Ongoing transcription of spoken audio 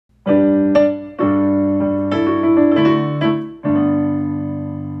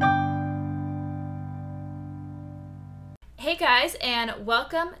and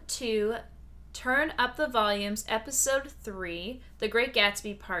welcome to Turn Up the Volumes, Episode 3, The Great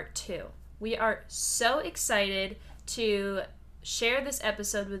Gatsby Part 2. We are so excited to share this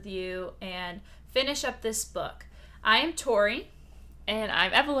episode with you and finish up this book. I am Tori. And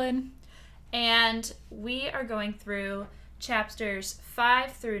I'm Evelyn. And we are going through chapters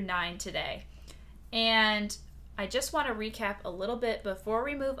 5 through 9 today. And I just want to recap a little bit before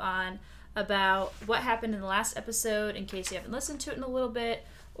we move on about what happened in the last episode in case you haven't listened to it in a little bit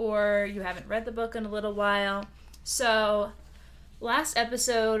or you haven't read the book in a little while. So, last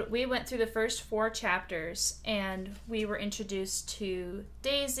episode we went through the first 4 chapters and we were introduced to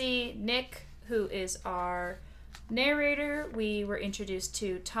Daisy, Nick, who is our narrator. We were introduced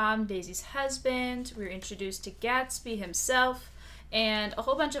to Tom, Daisy's husband. We were introduced to Gatsby himself and a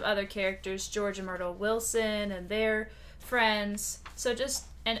whole bunch of other characters, George and Myrtle Wilson and their friends.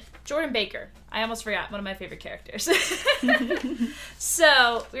 And Jordan Baker. I almost forgot, one of my favorite characters.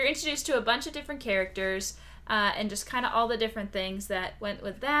 So, we were introduced to a bunch of different characters and just kind of all the different things that went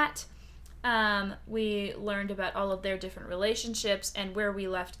with that. We learned about all of their different relationships, and where we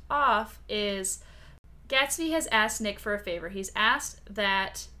left off is Gatsby has asked Nick for a favor. He's asked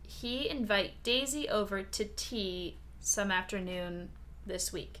that he invite Daisy over to tea some afternoon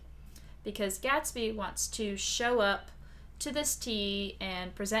this week because Gatsby wants to show up to this tea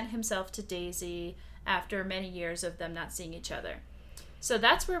and present himself to Daisy after many years of them not seeing each other. So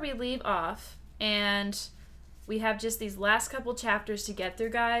that's where we leave off, and we have just these last couple chapters to get through,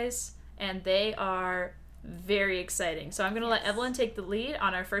 guys, and they are very exciting. So I'm going to let Evelyn take the lead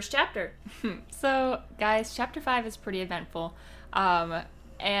on our first chapter. So, guys, chapter 5 is pretty eventful,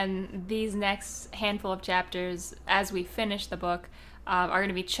 and these next handful of chapters, as we finish the book, are going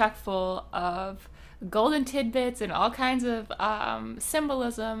to be chock full of golden tidbits and all kinds of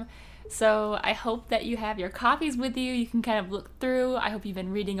symbolism. So I hope that you have your copies with you. You can kind of look through. I hope you've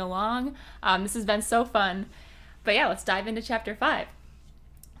been reading along. This has been so fun. But yeah, let's dive into chapter 5.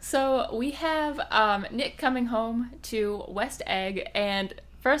 So we have Nick coming home to West Egg, and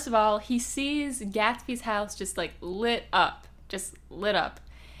first of all, he sees Gatsby's house just like lit up.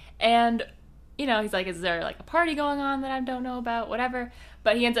 And you know, he's like, is there like a party going on that I don't know about? Whatever.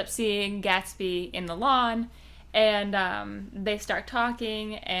 But he ends up seeing Gatsby in the lawn, and they start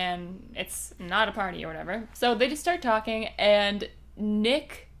talking, and it's not a party or whatever. So they just start talking, and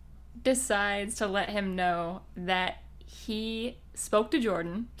Nick decides to let him know that he spoke to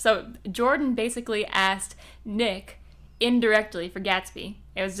Jordan. So Jordan basically asked Nick indirectly for Gatsby.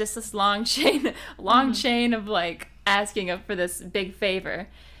 It was just this long chain of like asking for this big favor.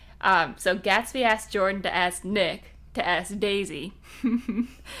 So Gatsby asked Jordan to ask Nick to ask Daisy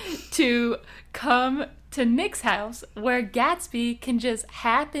to come to Nick's house where Gatsby can just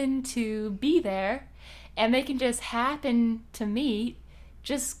happen to be there and they can just happen to meet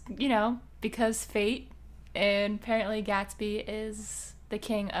just, you know, because fate, and apparently Gatsby is the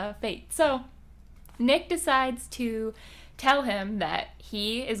king of fate. So Nick decides to tell him that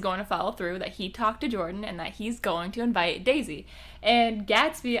he is going to follow through, that he talked to Jordan, and that he's going to invite Daisy. And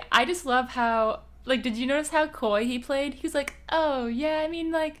Gatsby, I just love how, like, did you notice how coy he played? He was like, oh, yeah, I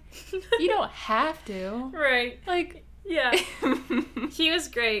mean, like, you don't have to. Right. Like, yeah. He was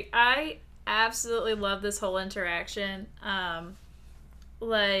great. I absolutely love this whole interaction.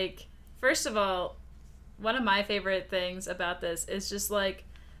 Like, first of all, one of my favorite things about this is just, like,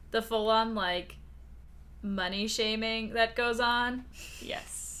 the full-on, like, money shaming that goes on.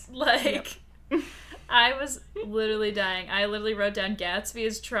 Yes. Like, yep. I was literally dying. I literally wrote down Gatsby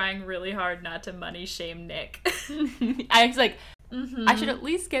is trying really hard not to money shame Nick. I was like, I should at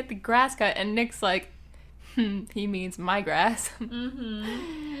least get the grass cut, and Nick's like, he means my grass.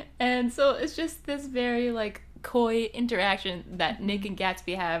 And so it's just this very like coy interaction that Nick and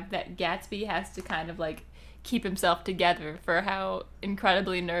Gatsby have, that Gatsby has to kind of like keep himself together for how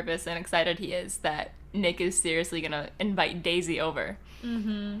incredibly nervous and excited he is that Nick is seriously gonna invite Daisy over.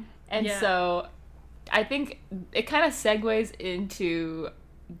 And so I think it kind of segues into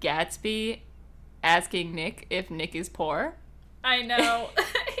Gatsby asking Nick if Nick is poor. I know.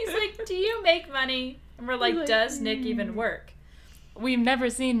 He's like, do you make money? And we're like, does Nick even work? We've never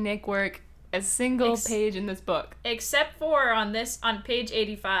seen Nick work a single page in this book. Except for on page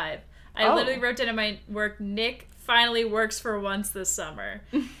 85. I literally wrote down in my work, Nick finally works for once this summer.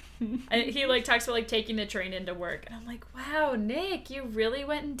 He like talks about like taking the train into work. And I'm like, wow, Nick, you really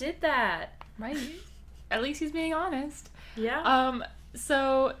went and did that. Right. At least he's being honest. Yeah.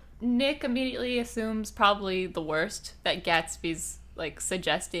 So Nick immediately assumes probably the worst, that Gatsby's like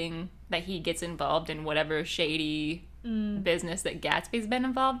suggesting that he gets involved in whatever shady business that Gatsby's been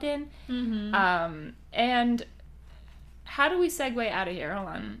involved in. And how do we segue out of here? Hold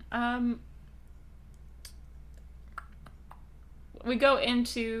on. We go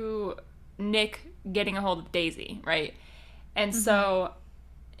into Nick getting a hold of Daisy, right? And so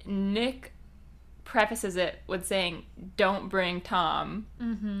Nick prefaces it with saying, "Don't bring Tom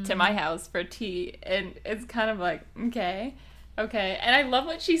to my house for tea." And it's kind of like, okay. And I love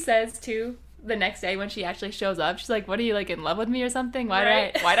what she says too the next day when she actually shows up. She's like, "What, are you like in love with me or something?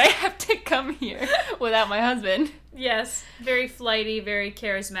 Why do I have to come here without my husband?" Yes, very flighty, very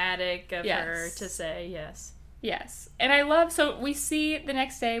charismatic of her to say yes. Yes. And I love, so we see the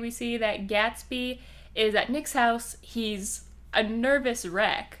next day, we see that Gatsby is at Nick's house. He's a nervous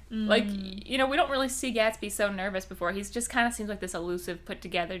wreck. Like, you know, we don't really see Gatsby so nervous before. He's just kind of seems like this elusive, put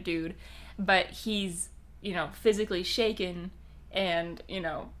together dude. But he's, you know, physically shaken, and, you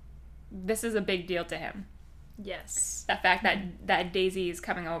know, this is a big deal to him. Yes. The fact that Daisy is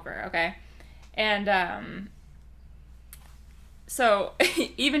coming over, okay? And, so,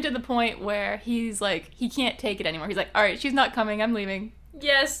 even to the point where he's like, he can't take it anymore. He's like, all right, she's not coming, I'm leaving.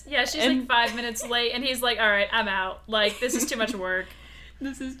 Yes, yeah, she's like 5 minutes late, and he's like, all right, I'm out. Like, this is too much work.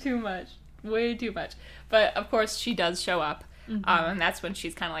 This is too much. Way too much. But, of course, she does show up. And that's when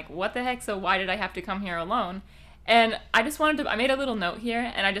she's kind of like, what the heck? So why did I have to come here alone? And I made a little note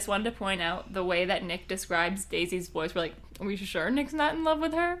here, and I just wanted to point out the way that Nick describes Daisy's voice. We're like, are we sure Nick's not in love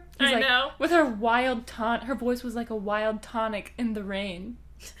with her? I know. With her wild taunt, her voice was like a wild tonic in the rain.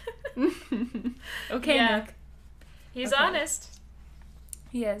 Okay, yeah. Nick. He's honest.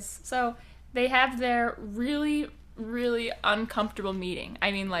 He is. So they have their really, really uncomfortable meeting.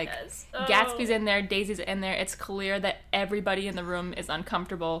 I mean, like, Gatsby's in there, Daisy's in there. It's clear that everybody in the room is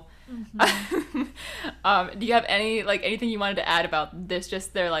uncomfortable. Do you have anything you wanted to add about this,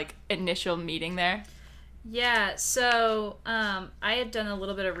 just their, like, initial meeting there? Yeah, so I had done a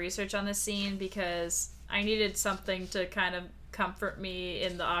little bit of research on this scene because I needed something to kind of comfort me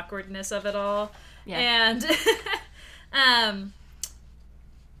in the awkwardness of it all. Yeah. And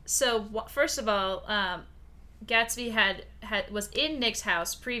so first of all, Gatsby was in Nick's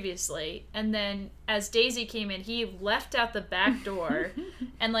house previously, and then as Daisy came in, he left out the back door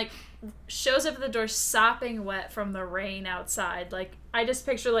and like shows up at the door sopping wet from the rain outside. Like, I just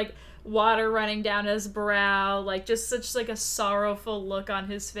picture like water running down his brow, like just such like a sorrowful look on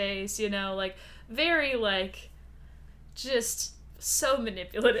his face, you know, like very like just so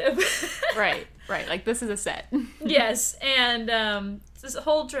manipulative. Right. Like, this is a set. Yes, and this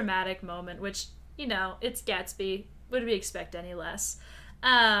whole dramatic moment, which, you know, it's Gatsby. Would we expect any less?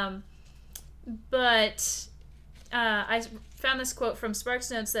 But I found this quote from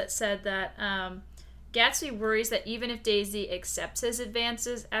Sparks Notes that said that Gatsby worries that even if Daisy accepts his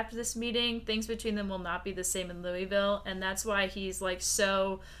advances after this meeting, things between them will not be the same in Louisville, and that's why he's like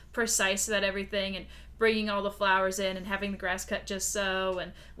so precise about everything and bringing all the flowers in and having the grass cut just so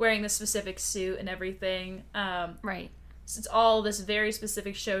and wearing the specific suit and everything. Right. So it's all this very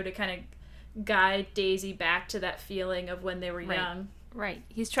specific show to kind of guide Daisy back to that feeling of when they were young. Right.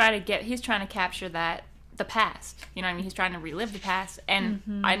 He's trying to capture the past. You know what I mean? He's trying to relive the past, and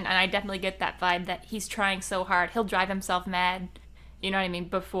I definitely get that vibe that he's trying so hard. He'll drive himself mad, you know what I mean,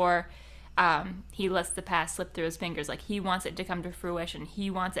 before he lets the past slip through his fingers. Like, he wants it to come to fruition.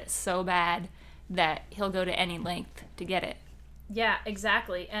 He wants it so bad that he'll go to any length to get it. Yeah,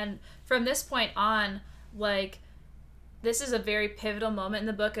 exactly. And from this point on, like, this is a very pivotal moment in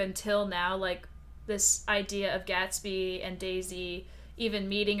the book until now. Like, this idea of Gatsby and Daisy even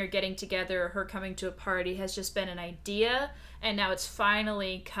meeting or getting together or her coming to a party has just been an idea, and now it's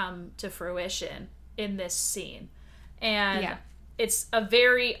finally come to fruition in this scene. And it's a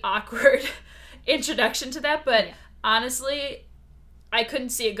very awkward introduction to that, but honestly, I couldn't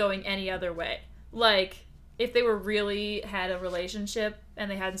see it going any other way. Like, if they were really had a relationship and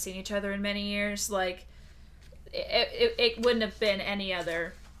they hadn't seen each other in many years, like, it wouldn't have been any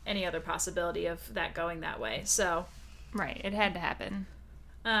other possibility of that going that way. So, right, it had to happen.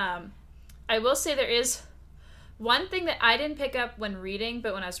 I will say there is one thing that I didn't pick up when reading,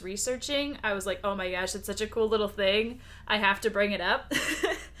 but when I was researching, I was like, oh my gosh, it's such a cool little thing. I have to bring it up.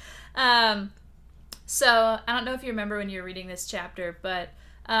 So, I don't know if you remember when you were reading this chapter, but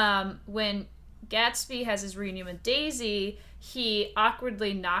when Gatsby has his reunion with Daisy, he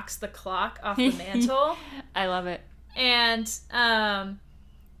awkwardly knocks the clock off the mantle. I love it. And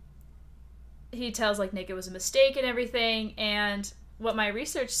he tells like Nick it was a mistake and everything. And what my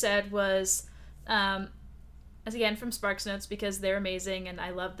research said was, as again from Sparks Notes, because they're amazing and I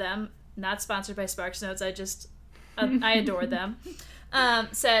love them. Not sponsored by Sparks Notes. I adore them.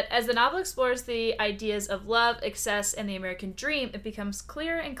 Said, as the novel explores the ideas of love, excess, and the American dream, it becomes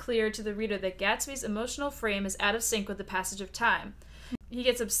clearer and clearer to the reader that Gatsby's emotional frame is out of sync with the passage of time. He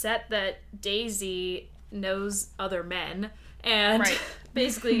gets upset that Daisy knows other men, and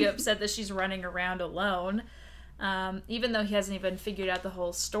basically upset that she's running around alone, even though he hasn't even figured out the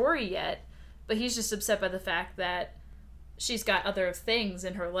whole story yet. But he's just upset by the fact that she's got other things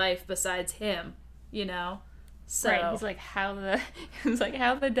in her life besides him, you know? So, right, he's like, how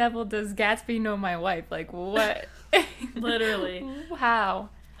the devil does Gatsby know my wife? Like, what? Literally. How?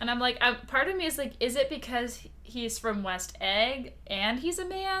 And I'm like, part of me is like, is it because he's from West Egg and he's a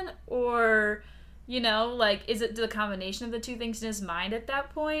man? Or, you know, like, is it the combination of the two things in his mind at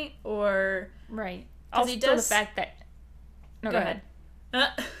that point? Or... Right. Also, the fact that... No, go ahead.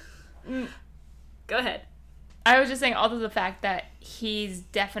 Go ahead. I was just saying, also the fact that he's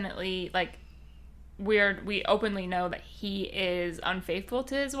definitely, like... we openly know that he is unfaithful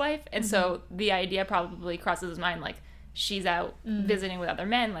to his wife, and so the idea probably crosses his mind, like, she's out visiting with other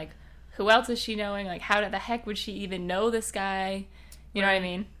men, like, who else is she knowing? Like, how the heck would she even know this guy? You know what I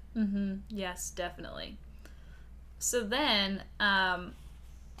mean? Mm-hmm. Yes, definitely. So then,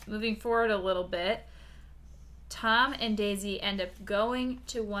 moving forward a little bit, Tom and Daisy end up going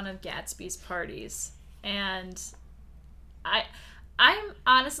to one of Gatsby's parties, and I'm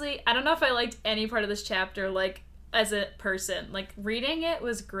honestly, I don't know if I liked any part of this chapter, like, as a person. Like, reading it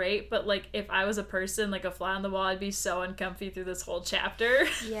was great, but, like, if I was a person, like a fly on the wall, I'd be so uncomfy through this whole chapter.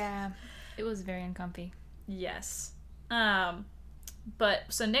 Yeah. It was very uncomfy. Yes. But,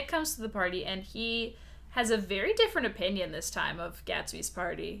 so Nick comes to the party, and he has a very different opinion this time of Gatsby's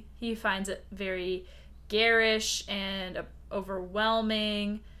party. He finds it very garish and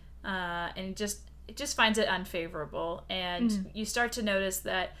overwhelming, and just finds it unfavorable. And you start to notice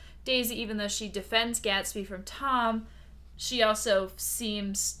that Daisy, even though she defends Gatsby from Tom, she also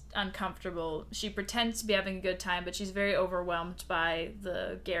seems uncomfortable. She pretends to be having a good time, but she's very overwhelmed by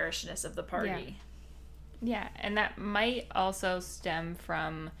the garishness of the party. Yeah, and that might also stem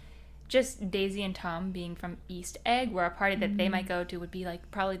from just Daisy and Tom being from East Egg, where a party that they might go to would be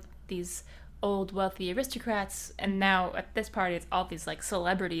like probably these old wealthy aristocrats, and now at this party it's all these like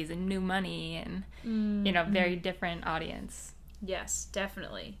celebrities and new money and you know, very different audience. Yes,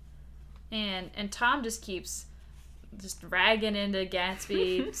 definitely. And Tom just keeps just ragging into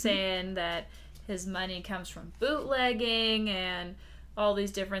Gatsby, saying that his money comes from bootlegging and all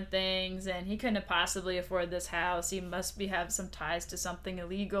these different things, and he couldn't have possibly afford this house. He must have some ties to something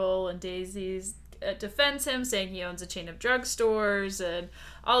illegal. And Daisy's defends him, saying he owns a chain of drugstores and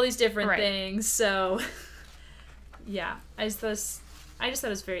all these different things. So, yeah, I just thought it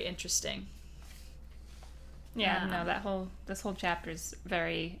was very interesting. Yeah, no, this whole chapter is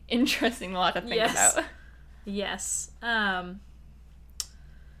very interesting. A lot to think about. Yes. And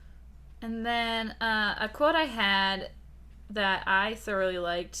then a quote I had that I thoroughly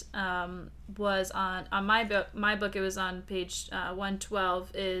liked was on my book. It was on page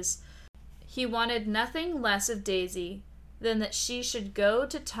 112. Is he wanted nothing less of Daisy than that she should go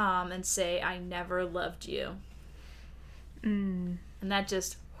to Tom and say, "I never loved you." And that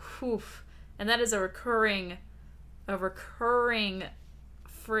just, whew, and that is a recurring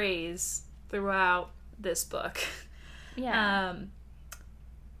phrase throughout this book. Yeah.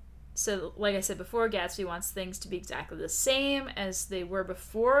 So, like I said before, Gatsby wants things to be exactly the same as they were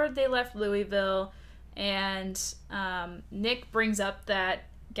before they left Louisville, and Nick brings up that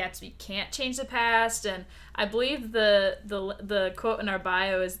Gatsby can't change the past, and I believe the quote in our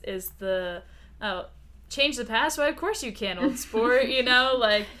bio is the change the past? Why, of course you can, old sport, you know?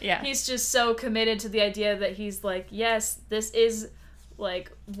 Like, he's just so committed to the idea that he's like, yes, this is,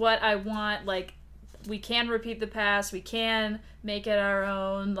 like, what I want. Like, we can repeat the past. We can make it our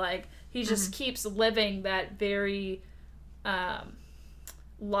own. Like, he just keeps living that very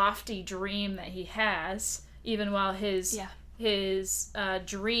lofty dream that he has, even while his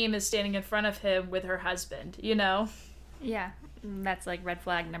dream is standing in front of him with her husband, you know? Yeah. That's, like, red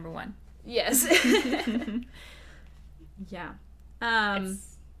flag number 1. Yes. Yeah.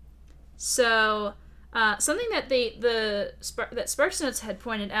 So, something that that Sparks Notes had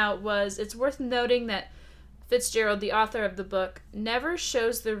pointed out was it's worth noting that Fitzgerald, the author of the book, never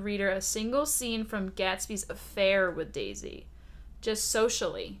shows the reader a single scene from Gatsby's affair with Daisy, just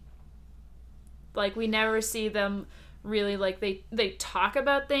socially. Like, we never see them really, like, they talk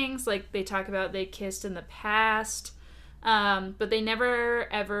about things, like, they talk about they kissed in the past, but they never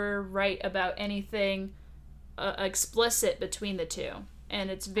ever write about anything explicit between the two. And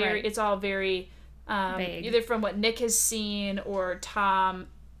it's it's all very either from what Nick has seen or Tom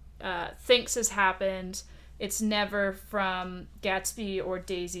thinks has happened. it's never from Gatsby or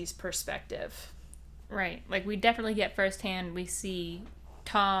Daisy's perspective. Right. Like, we definitely get firsthand, we see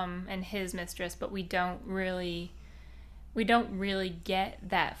Tom and his mistress, but we don't really get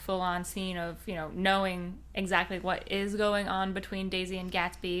that full-on scene of, you know, knowing exactly what is going on between Daisy and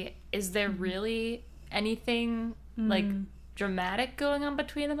Gatsby. Is there really anything, like, dramatic going on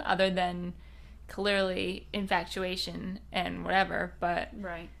between them other than clearly infatuation and whatever? But,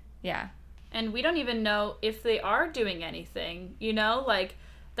 right. Yeah. And we don't even know if they are doing anything, you know? Like,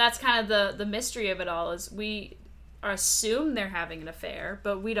 that's kind of the mystery of it all, is we assume they're having an affair,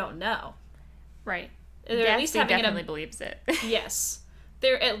 but we don't know. Right. They're at least having definitely believes it. Yes.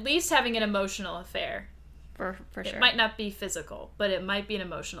 They're at least having an emotional affair. For sure. It might not be physical, but it might be an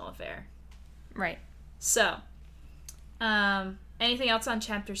emotional affair. Right. So, anything else on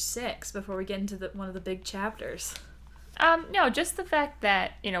chapter 6 before we get into one of the big chapters? No, just the fact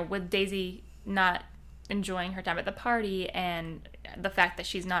that, you know, with Daisy not enjoying her time at the party, and the fact that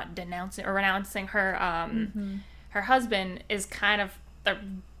she's not renouncing her her husband, is kind of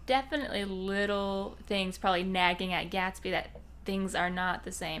definitely little things probably nagging at Gatsby that things are not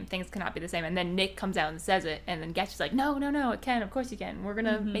the same. Things cannot be the same. And then Nick comes out and says it, and then Gatsby's like, no, it can. Of course you can. We're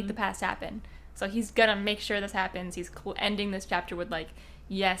gonna make the past happen. So he's gonna make sure this happens. He's ending this chapter with, like,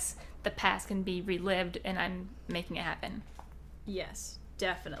 yes, the past can be relived, and I'm making it happen. Yes,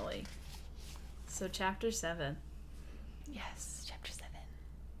 definitely. So chapter 7. Yes, chapter 7.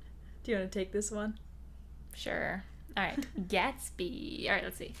 Do you want to take this one? Sure. All right, Gatsby. All right,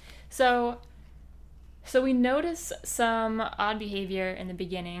 let's see. So we notice some odd behavior in the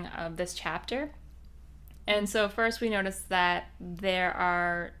beginning of this chapter. And so first we notice that there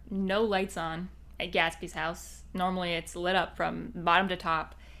are no lights on at Gatsby's house. Normally it's lit up from bottom to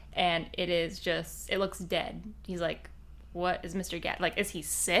top, and it looks dead. He's like, what is Mr. Gatsby? Like, is he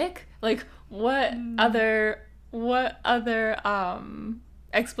sick? Like, what other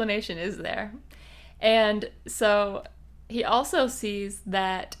explanation is there? And so he also sees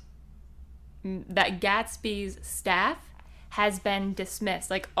that Gatsby's staff has been dismissed.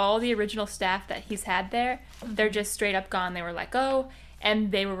 Like, all the original staff that he's had there, they're just straight up gone. They were let go,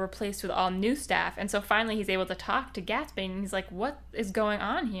 and they were replaced with all new staff. And so finally he's able to talk to Gatsby, and he's like, what is going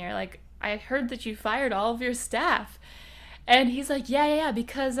on here? Like, I heard that you fired all of your staff. And he's like, yeah,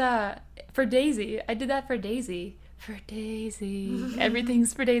 because for Daisy. I did that for Daisy. For Daisy.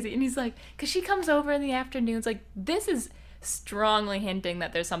 Everything's for Daisy. And he's like, because she comes over in the afternoons. Like, this is strongly hinting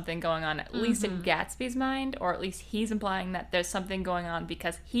that there's something going on, at least in Gatsby's mind, or at least he's implying that there's something going on,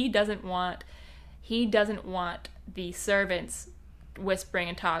 because he doesn't want the servants whispering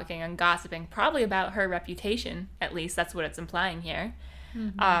and talking and gossiping, probably about her reputation, at least that's what it's implying here,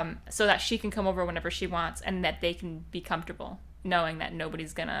 so that she can come over whenever she wants, and that they can be comfortable knowing that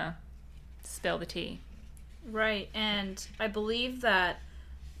nobody's gonna spill the tea. Right. And I believe that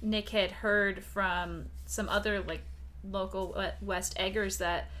Nick had heard from some other, like, local West Eggers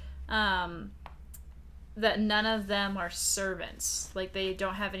that that none of them are servants. Like, they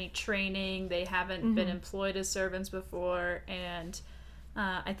don't have any training, they haven't been employed as servants before, and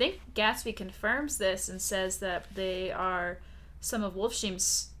I think Gatsby confirms this and says that they are some of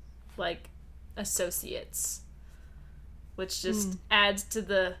Wolfsheim's, like, associates, which just adds to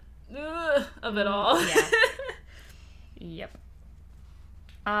the of it all. Yeah. Yep.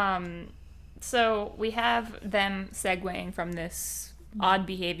 So we have them segueing from this odd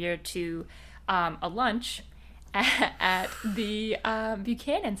behavior to a lunch at the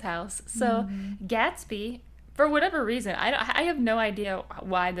Buchanan's house. So Gatsby, for whatever reason, I have no idea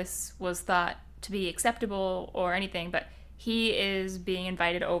why this was thought to be acceptable or anything, but he is being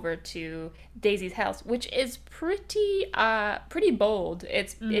invited over to Daisy's house, which is pretty bold.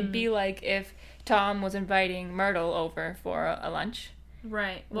 It'd be like if Tom was inviting Myrtle over for a lunch.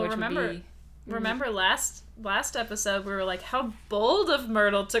 Right. Well, remember last episode we were like, how bold of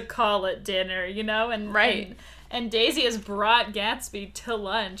Myrtle to call it dinner, you know? And right. And Daisy has brought Gatsby to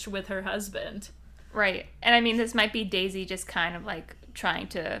lunch with her husband. Right. And I mean, this might be Daisy just kind of like trying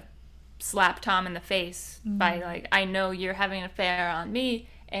to slap Tom in the face by like, I know you're having an affair on me,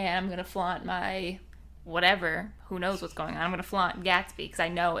 and I'm gonna flaunt my whatever, who knows what's going on, I'm gonna flaunt Gatsby because I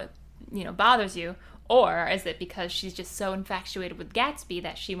know it, you know, bothers you. Or is it because she's just so infatuated with Gatsby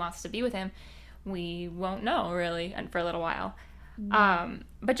that she wants to be with him? We won't know, really, and for a little while.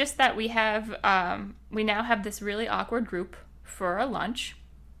 But just that we now have this really awkward group for a lunch,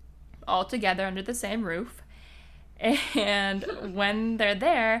 all together under the same roof. And when they're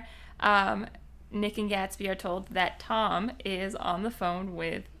there, Nick and Gatsby are told that Tom is on the phone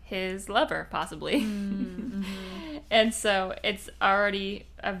with his lover, possibly. And so it's already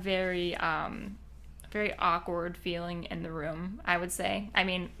a very very awkward feeling in the room, I would say. I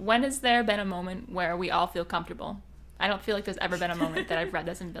mean, when has there been a moment where we all feel comfortable? I don't feel like there's ever been a moment that I've read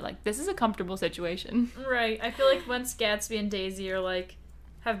this and been like, this is a comfortable situation. Right. I feel like once Gatsby and Daisy are like,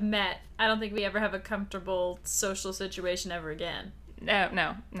 have met, I don't think we ever have a comfortable social situation ever again.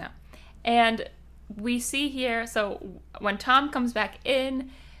 No. And we see here, so when Tom comes back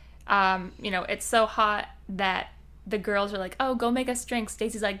in, it's so hot that the girls are like, oh, go make us drinks.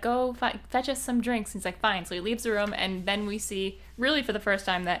 Daisy's like, go fetch us some drinks. He's like, fine. So he leaves the room, and then we see, really for the first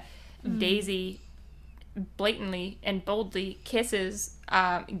time, that Daisy blatantly and boldly kisses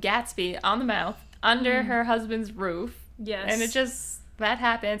Gatsby on the mouth under her husband's roof. Yes. And that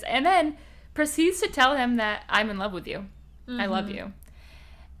happens. And then proceeds to tell him that I'm in love with you. I love you.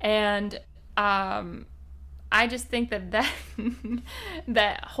 And I just think that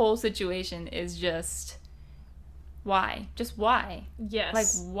that whole situation is just... Why? Just why? Yes. Like,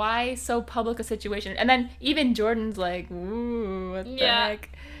 why so public a situation? And then even Jordan's like, ooh, what the heck?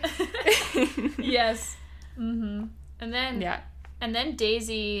 Yes. Mm-hmm. And then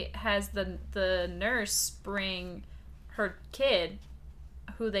Daisy has the nurse bring her kid,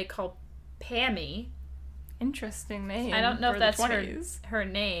 who they call Pammy. Interesting name. I don't know if that's her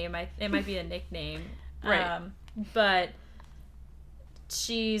name. It might be a nickname. Right. But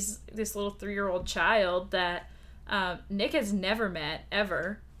she's this little 3-year-old child that Nick has never met,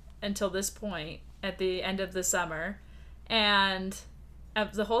 ever, until this point, at the end of the summer. And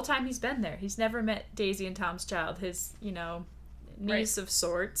the whole time he's been there, he's never met Daisy and Tom's child, his, niece of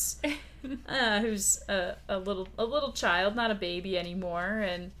sorts, who's a little child, not a baby anymore.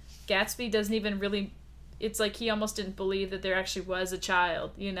 And Gatsby doesn't even really... It's like he almost didn't believe that there actually was a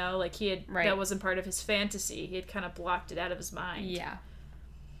child, like he had... That wasn't part of his fantasy. He had kind of blocked it out of his mind.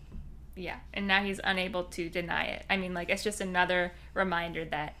 Yeah, and now he's unable to deny it. I mean, it's just another reminder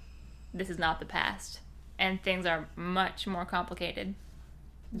that this is not the past, and things are much more complicated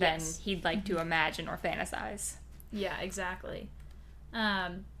than he'd like to imagine or fantasize. Yeah, exactly.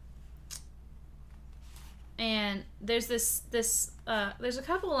 And there's there's a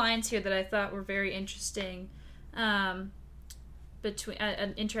couple lines here that I thought were very interesting, between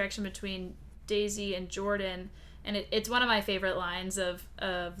an interaction between Daisy and Jordan. And it's one of my favorite lines of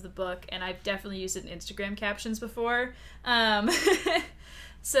the book, and I've definitely used it in Instagram captions before.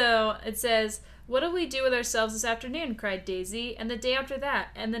 So it says, "What'll we do with ourselves this afternoon?" cried Daisy, "and the day after that,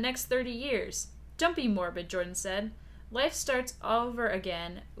 and the next 30 years. Don't be morbid," Jordan said. "Life starts over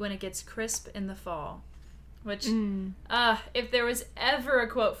again when it gets crisp in the fall." Which, if there was ever a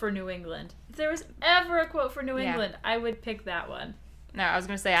quote for New England, I would pick that one. No, I was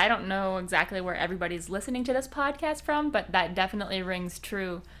going to say, I don't know exactly where everybody's listening to this podcast from, but that definitely rings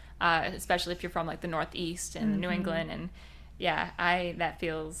true, especially if you're from, the Northeast and New England, and, that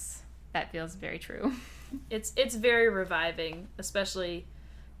feels very true. It's very reviving, especially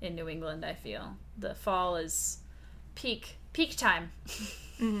in New England, I feel. The fall is peak time.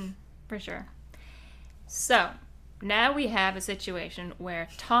 For sure. So, now we have a situation where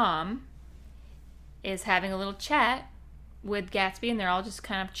Tom is having a little chat with Gatsby, and they're all just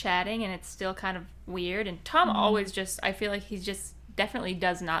kind of chatting, and it's still kind of weird. And Tom always I feel like he just definitely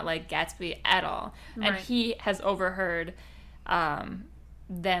does not like Gatsby at all. Right. And he has overheard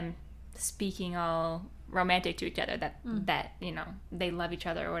them speaking all romantic to each other, that they love each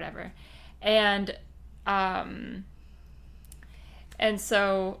other or whatever. And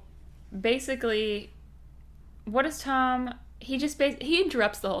so basically, what does Tom... He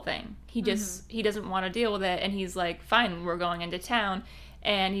interrupts the whole thing. He doesn't want to deal with it, and he's like, fine, we're going into town.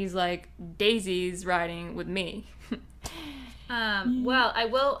 And he's like, Daisy's riding with me. Well, I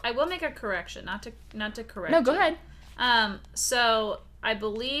will make a correction, not to correct No, go ahead. So I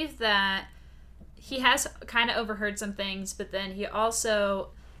believe that he has kind of overheard some things, but then he also,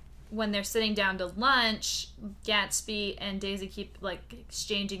 when they're sitting down to lunch, Gatsby and Daisy keep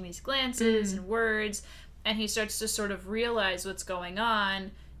exchanging these glances and words, and he starts to sort of realize what's going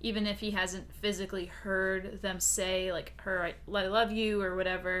on, even if he hasn't physically heard them say, I love you, or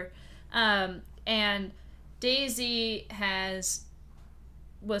whatever. And Daisy claims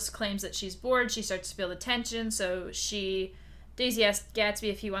that she's bored. She starts to feel the tension, so Daisy asks Gatsby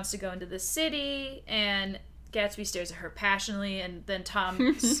if he wants to go into the city, and Gatsby stares at her passionately, and then Tom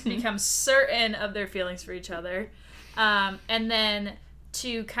becomes certain of their feelings for each other. And then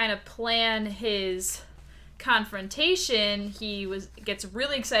to kind of plan his confrontation, he gets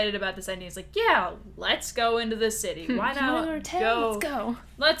really excited about this idea. He's like, yeah, let's go into the city. Why not Let's go.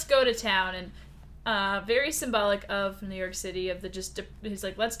 Let's go to town. And very symbolic of New York City, of the he's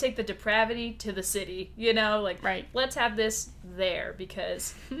like, let's take the depravity to the city, you know, like, Right. let's have this there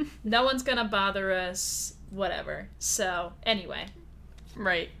because no one's gonna bother us, whatever. So, anyway.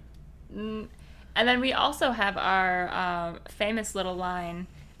 Right. And then we also have our famous little line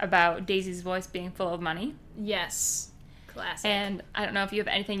about Daisy's voice being full of money. Yes. Classic. And I don't know if you have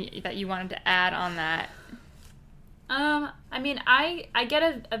anything that you wanted to add on that. I mean, I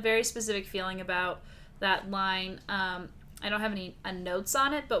get a very specific feeling about that line. I don't have any notes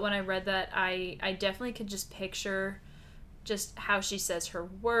on it, but when I read that, I definitely could just picture just how she says her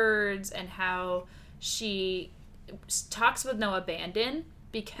words and how she talks with no abandon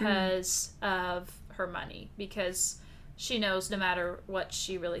because of her money, because she knows no matter what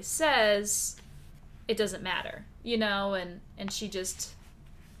she really says, it doesn't matter, you know, and she just,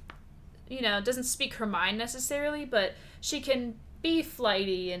 you know, doesn't speak her mind necessarily, but she can be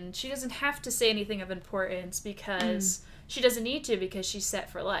flighty and she doesn't have to say anything of importance because she doesn't need to, because she's set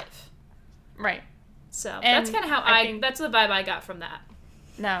for life. Right. So And that's kind of how I think- that's the vibe I got from that.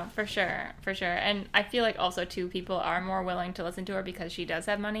 No, for sure. And I feel like also, too, people are more willing to listen to her because she does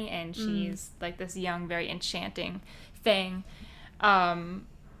have money and she's like this young, very enchanting thing.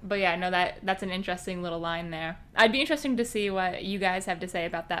 But yeah, no, that's an interesting little line there. I'd be interesting to see what you guys have to say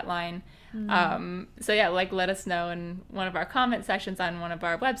about that line. So yeah, like, let us know in one of our comment sections on one of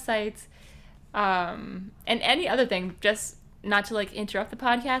our websites. And any other thing, just not to like interrupt the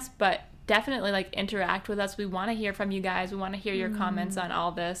podcast, but definitely like interact with us. We want to hear from you guys. We want to hear your comments on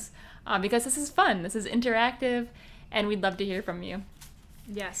all this, because this is fun. This is interactive, and we'd love to hear from you.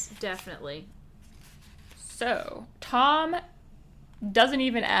 Yes, definitely. So Tom doesn't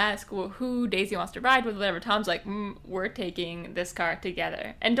even ask who Daisy wants to ride with, whatever. Tom's like, we're taking this car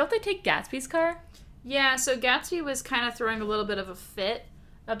together. And don't they take Gatsby's car? Yeah, so Gatsby was kind of throwing a little bit of a fit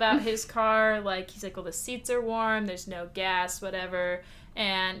about his car. Like, he's like, well, the seats are warm, there's no gas, whatever.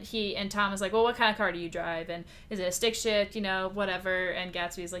 And Tom is like, well, what kind of car do you drive? And is it a stick shift, you know, whatever? And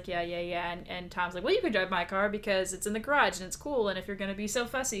Gatsby's like, yeah. And Tom's like, well, you can drive my car because it's in the garage and it's cool. And if you're going to be so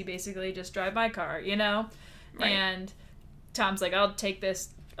fussy, basically just drive my car, you know? Right. And Tom's like, I'll take this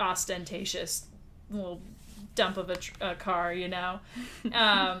ostentatious little dump of a car, you know?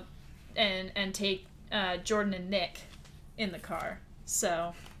 And take Jordan and Nick in the car.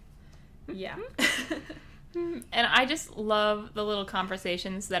 So, yeah. And I just love the little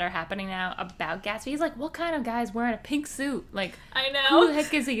conversations that are happening now about Gatsby. He's like, what kind of guy's wearing a pink suit? Like, I know. who the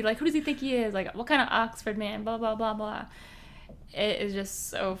heck is he? Like, who does he think he is? Like, what kind of Oxford man? Blah, blah, blah, blah. It is just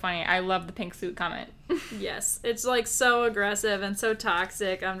so funny. I love the pink suit comment. Yes. It's, like, so aggressive and so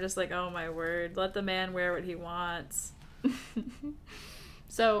toxic. I'm just like, oh, my word. Let the man wear what he wants.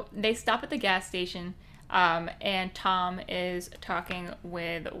 So they stop at the gas station, and Tom is talking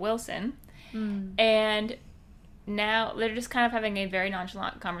with Wilson. And now they're just kind of having a very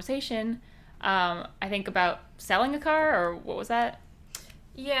nonchalant conversation, I think, about selling a car, or what was that?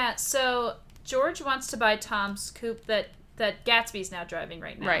 Yeah, so George wants to buy Tom's coupe that Gatsby's now driving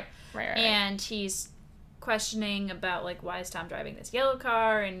right now. Right. And he's questioning about, like, why is Tom driving this yellow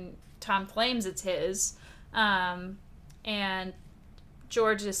car? And Tom claims it's his. And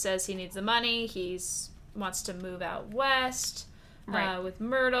George just says he needs the money. Wants to move out west. With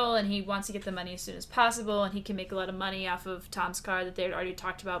Myrtle, and he wants to get the money as soon as possible, and he can make a lot of money off of Tom's car that they had already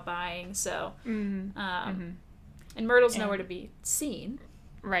talked about buying. So, and Myrtle's nowhere to be seen.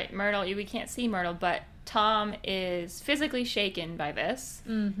 Right, Myrtle. We can't see Myrtle, but Tom is physically shaken by this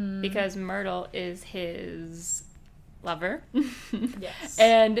because Myrtle is his lover. Yes.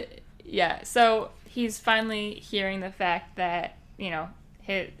 And yeah, so he's finally hearing the fact that, you know,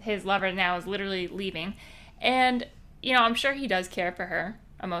 his lover now is literally leaving, and you know, I'm sure he does care for her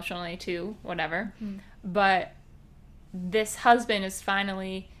emotionally too, whatever. But this husband is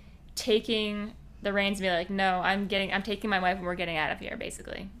finally taking the reins and be like, no, I'm taking my wife and we're getting out of here,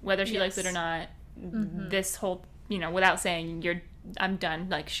 basically. Whether she likes it or not, this whole, you know, without saying I'm done,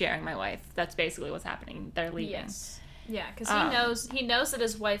 like, sharing my wife. That's basically what's happening. They're leaving. Yes. Yeah, because he knows that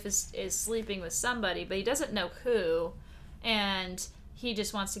his wife is sleeping with somebody, but he doesn't know who, and he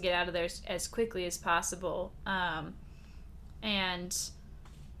just wants to get out of there as quickly as possible. And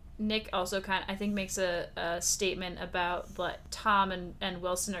Nick also I think makes a statement about that Tom and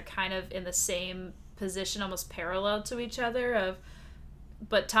Wilson are kind of in the same position, almost parallel to each other,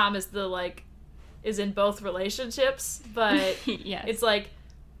 but Tom is is in both relationships, but Yes. It's like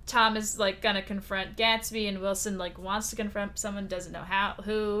Tom is like gonna confront Gatsby, and Wilson like wants to confront someone, doesn't know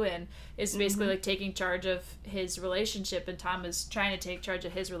who, and is basically like taking charge of his relationship, and Tom is trying to take charge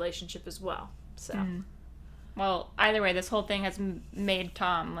of his relationship as well. So Well, either way, this whole thing has made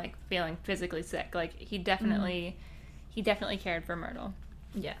Tom like feeling physically sick. Like he definitely cared for Myrtle.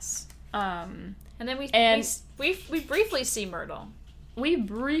 Yes. Um, And then we briefly see Myrtle. We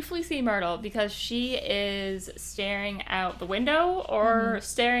briefly see Myrtle because she is staring out the window or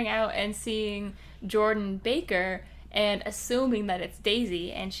staring out and seeing Jordan Baker and assuming that it's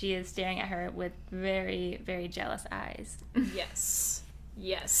Daisy, and she is staring at her with very, very jealous eyes. Yes.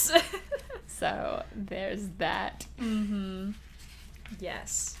 Yes. So there's that.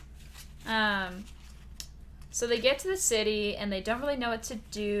 Yes. So they get to the city and they don't really know what to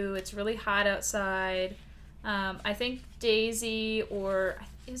do. It's really hot outside. I think Daisy, or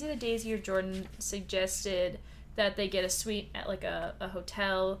it was either Daisy or Jordan, suggested that they get a suite at like a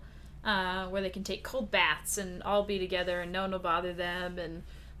hotel where they can take cold baths and all be together and no one will bother them,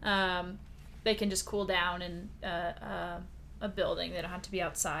 and they can just cool down in a building. They don't have to be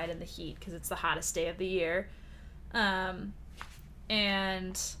outside in the heat because it's the hottest day of the year. And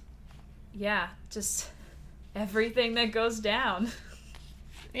yeah, just everything that goes down.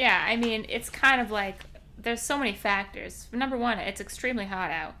 Yeah, I mean, it's kind of like there's so many factors. Number one, it's extremely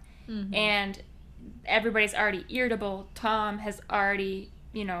hot out, and everybody's already irritable. Tom has already,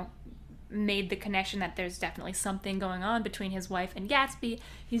 made the connection that there's definitely something going on between his wife and Gatsby.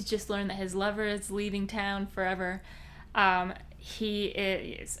 He's just learned that his lover is leaving town forever. He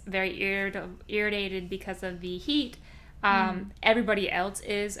is very irritated because of the heat. Everybody else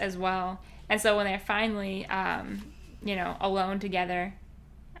is as well. And so when they're finally, alone together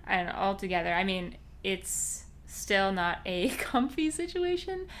and all together, I mean, it's still not a comfy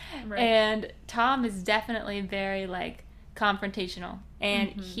situation. Right. And Tom is definitely very, confrontational. And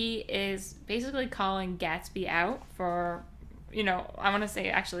he is basically calling Gatsby out for, I want to say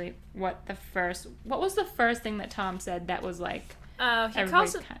actually what was the first thing that Tom said that was like...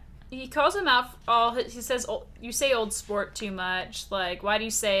 He calls him out for all he says, you say old sport too much. Like, why do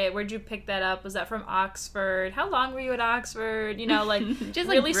you say it? Where'd you pick that up? Was that from Oxford? How long were you at Oxford? Just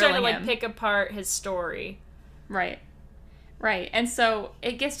really starting to pick apart his story. Right. Right. And so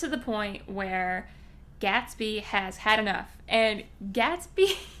it gets to the point where Gatsby has had enough. And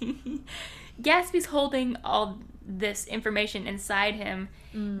Gatsby's holding all this information inside him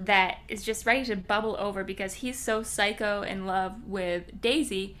that is just ready to bubble over because he's so psycho in love with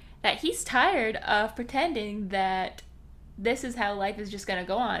Daisy that he's tired of pretending that this is how life is just going to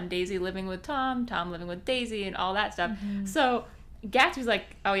go on. Daisy living with Tom living with Daisy, and all that stuff. So Gatsby's like,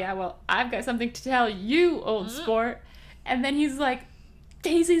 oh yeah, well, I've got something to tell you, old sport. And then he's like,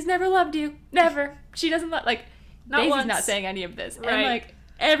 Daisy's never loved you. Never. She doesn't love... Daisy's once. Not saying any of this. Right. And,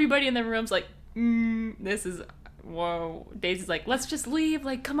 everybody in the room's like, this is... Whoa. Daisy's like, let's just leave.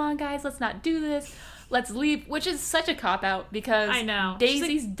 Come on, guys, let's not do this. Let's leave, which is such a cop-out because I know.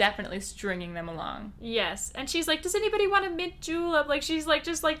 Daisy's definitely stringing them along. Yes. And she's like, does anybody want to meet Julep? She's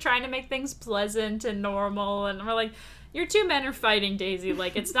just trying to make things pleasant and normal. And we're like, your two men are fighting, Daisy.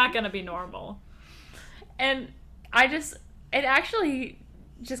 It's not going to be normal. And it actually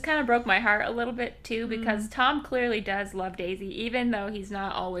just kind of broke my heart a little bit, too, because Tom clearly does love Daisy, even though he's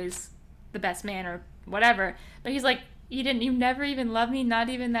not always the best man or whatever. But he's like, you never even loved me, not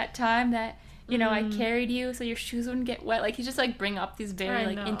even that time that... I carried you so your shoes wouldn't get wet. He just, bring up these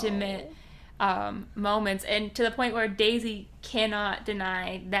very, intimate moments. And to the point where Daisy cannot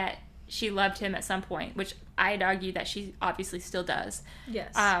deny that she loved him at some point, which I'd argue that she obviously still does.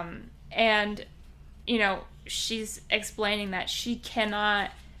 Yes. And, she's explaining that she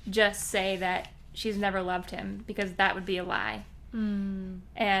cannot just say that she's never loved him because that would be a lie. And,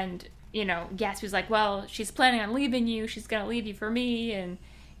 Gatsby's like, well, she's planning on leaving you. She's going to leave you for me. And...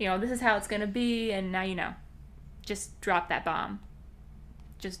 this is how it's going to be, and now just drop that bomb.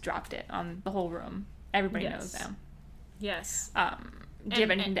 Just dropped it on the whole room. Everybody knows now. Yes. Do you have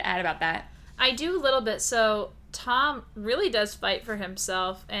anything to add about that? I do a little bit. So Tom really does fight for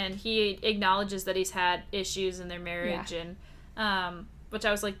himself, and he acknowledges that he's had issues in their marriage, and which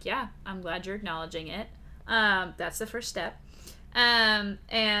I was like, yeah, I'm glad you're acknowledging it. That's the first step.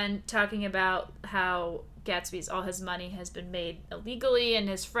 And talking about how all his money has been made illegally, and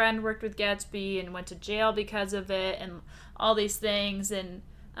his friend worked with Gatsby and went to jail because of it, and all these things. And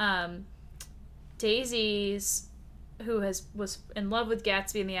Daisy's, who was in love with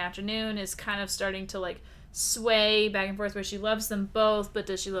Gatsby in the afternoon, is kind of starting to sway back and forth where she loves them both, but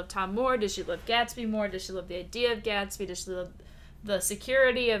does she love Tom more? Does she love Gatsby more? Does she love the idea of Gatsby? Does she love the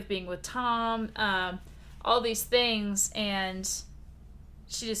security of being with Tom? All these things, and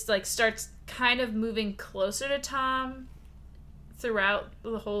she just starts kind of moving closer to Tom throughout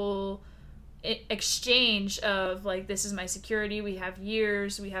the whole exchange of like, this is my security, we have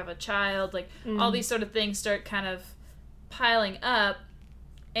years, we have a child, like all these sort of things start kind of piling up,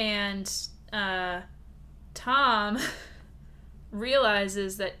 and Tom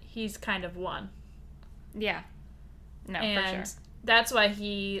realizes that he's kind of won. Yeah. No, and for sure. That's why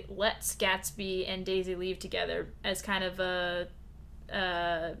he lets Gatsby and Daisy leave together as kind of a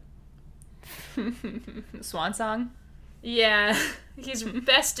swan song. Yeah, he's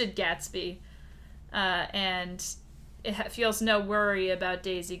bested Gatsby, and it feels no worry about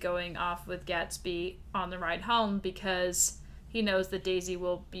Daisy going off with Gatsby on the ride home because he knows that Daisy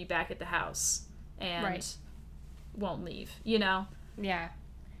will be back at the house and won't leave, you know? Yeah.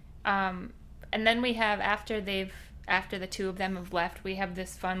 And then we have, after the two of them have left, we have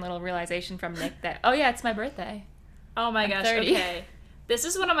this fun little realization from Nick that, oh yeah, it's my birthday. Oh my I'm gosh, 30. okay. This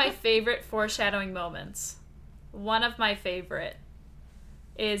is one of my favorite foreshadowing moments. One of my favorite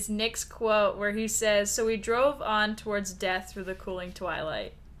is Nick's quote where he says, "So we drove on towards death through the cooling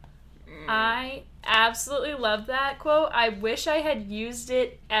twilight." I absolutely love that quote. I wish I had used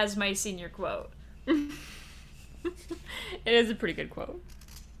it as my senior quote. It is a pretty good quote.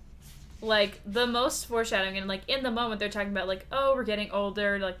 Like, the most foreshadowing, and like in the moment they're talking about like, oh, we're getting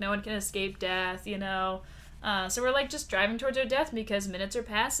older, like no one can escape death, you know. So we're like just driving towards our death because minutes are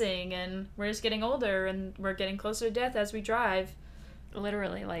passing and we're just getting older and we're getting closer to death as we drive.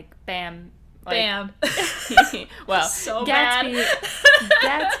 Literally, like, bam. Like, Bam. well, So Gatsby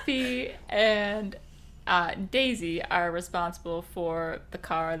and Daisy are responsible for the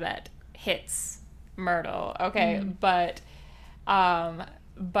car that hits Myrtle. Okay, but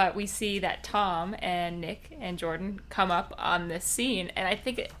we see that Tom and Nick and Jordan come up on this scene, and I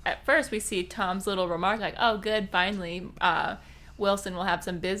think at first we see Tom's little remark like, "Oh, good, finally, Wilson will have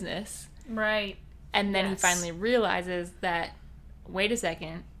some business." Right. And then he finally realizes that, wait a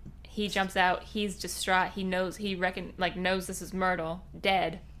second, he jumps out, he's distraught, he knows this is Myrtle,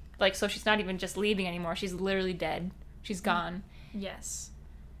 dead. Like, so she's not even just leaving anymore, she's literally dead. She's gone. Yes.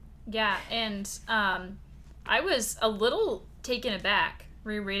 Yeah, and I was a little taken aback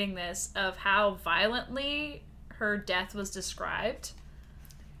rereading this of how violently her death was described.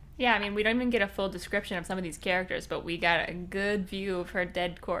 Yeah, I mean, we don't even get a full description of some of these characters, but we got a good view of her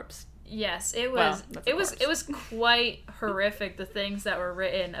dead corpse. Yes, it was. Well, it was quite horrific. The things that were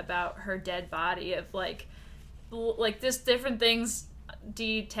written about her dead body, of like just different things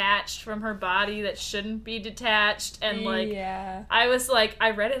detached from her body that shouldn't be detached, and like, yeah. I was like,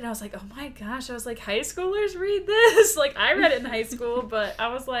 I read it and I was like, oh my gosh, I was like, high schoolers read this? Like, I read it in high school, but I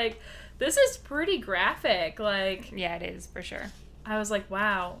was like, this is pretty graphic. Like, yeah, it is for sure. I was like,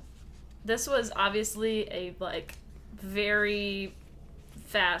 wow, this was obviously a like very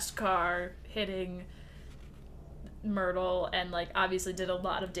fast car hitting Myrtle and like obviously did a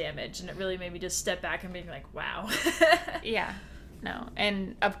lot of damage, and it really made me just step back and being like, wow. Yeah. No.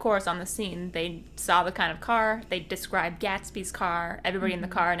 And of course on the scene they saw the kind of car, they described Gatsby's car. Everybody in the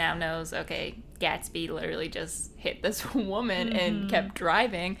car now knows, okay, Gatsby literally just hit this woman and kept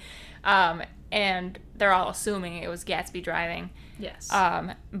driving. And they're all assuming it was Gatsby driving. Yes.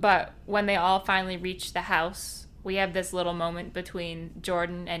 But when they all finally reach the house, we have this little moment between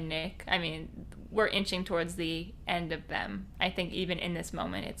Jordan and Nick. I mean, we're inching towards the end of them. I think even in this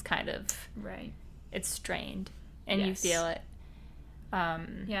moment, it's kind of... Right. It's strained. And you feel it.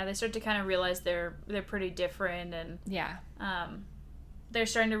 Yeah, they start to kind of realize they're pretty different, and... Yeah. They're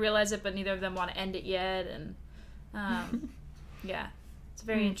starting to realize it, but neither of them want to end it yet, and... yeah. It's a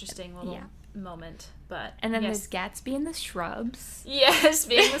very interesting little moment, but... And then there's Gatsby in the shrubs. Yes,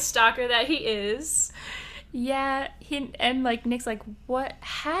 being the stalker that he is. Yeah, and like Nick's like, what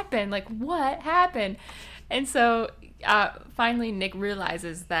happened? Like, what happened? And so finally Nick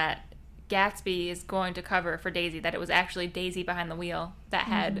realizes that Gatsby is going to cover for Daisy, that it was actually Daisy behind the wheel that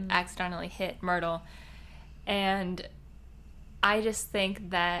had accidentally hit Myrtle. And I just think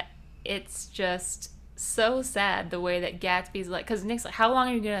that it's just so sad the way that Gatsby's like, because Nick's like, how long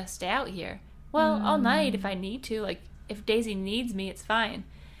are you going to stay out here? Well, all night if I need to. Like, if Daisy needs me, it's fine.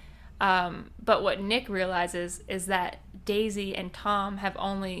 But what Nick realizes is that Daisy and Tom have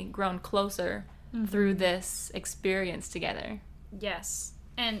only grown closer through this experience together. Yes.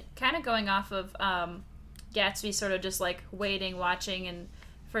 And kind of going off of Gatsby sort of just like waiting, watching, and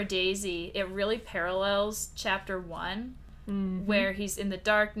for Daisy, it really parallels chapter 1, where he's in the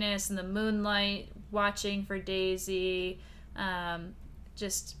darkness and the moonlight, watching for Daisy,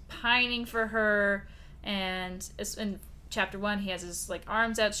 just pining for her, and in chapter 1 he has his like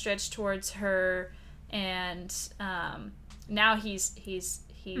arms outstretched towards her, and now he's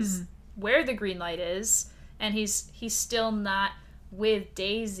where the green light is, and he's still not with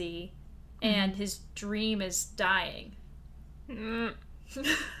Daisy, and his dream is dying.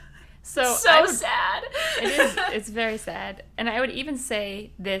 So sad. It's very sad. And I would even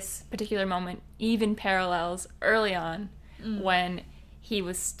say this particular moment even parallels early on when he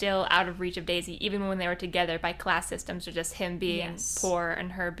was still out of reach of Daisy, even when they were together by class systems or just him being poor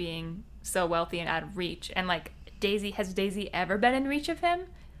and her being so wealthy and out of reach. And like, has Daisy ever been in reach of him?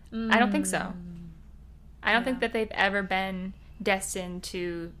 I don't think so. I don't think that they've ever been destined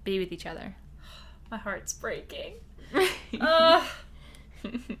to be with each other. My heart's breaking.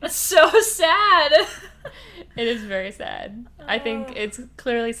 That's so sad. It is very sad. I think it's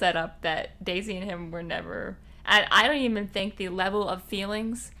clearly set up that Daisy and him were never... I don't even think the level of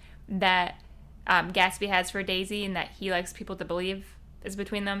feelings that Gatsby has for Daisy and that he likes people to believe is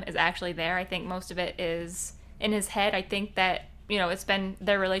between them is actually there. I think most of it is in his head. I think that,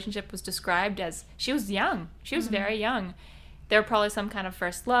 their relationship was described as she was young. She was very young. They were probably some kind of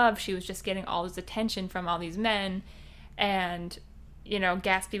first love. She was just getting all this attention from all these men. And,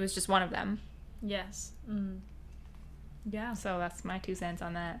 Gatsby was just one of them. Yes. Yeah. So that's my 2 cents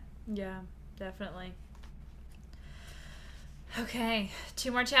on that. Yeah, definitely. Okay,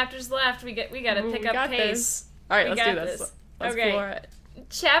 2 more chapters left. We got to pick up pace. All right, let's do this. Let's explore it.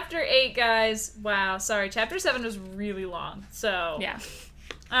 Chapter 8, guys. Wow, sorry. Chapter 7 was really long. So yeah.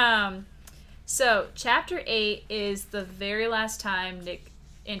 So chapter 8 is the very last time Nick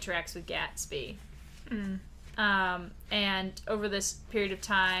interacts with Gatsby. And over this period of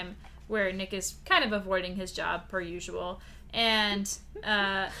time where Nick is kind of avoiding his job per usual, and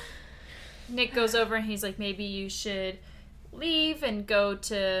Nick goes over and he's like, maybe you should leave and go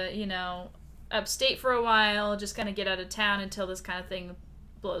to, upstate for a while, just kind of get out of town until this kind of thing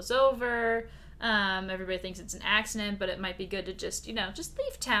blows over. Everybody thinks it's an accident, but it might be good to just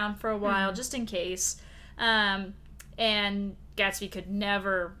leave town for a while, just in case. And Gatsby could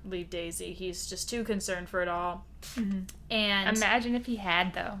never leave Daisy. He's just too concerned for it all. And imagine if he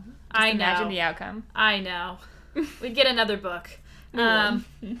had, though. Imagine the outcome. I know. We'd get another book.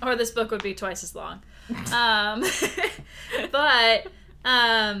 Or this book would be twice as long. But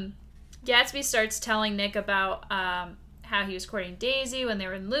Gatsby starts telling Nick about how he was courting Daisy when they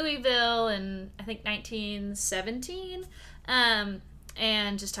were in Louisville in, I think, 1917. And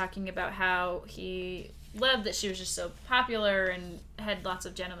just talking about how he loved that she was just so popular and had lots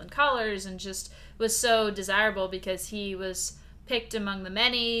of gentleman callers and just was so desirable because he was picked among the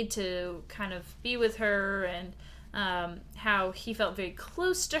many to kind of be with her, and how he felt very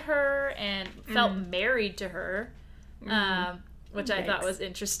close to her and felt married to her, which I thought was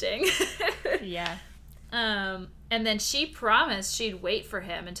interesting. Yeah. And then she promised she'd wait for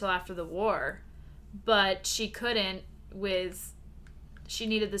him until after the war, but she couldn't she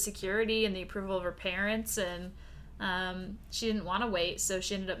needed the security and the approval of her parents, and she didn't want to wait, so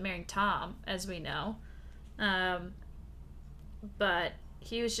she ended up marrying Tom, as we know. But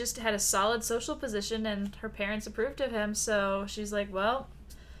he had a solid social position, and her parents approved of him, so she's like, well,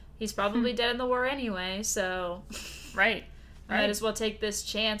 he's probably dead in the war anyway, so... Right. I might as well take this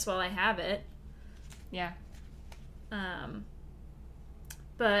chance while I have it. Yeah.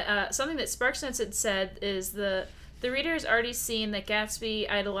 But something that Sparksnotes had said is the reader has already seen that Gatsby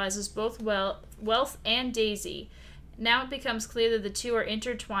idolizes both wealth and Daisy. Now it becomes clear that the two are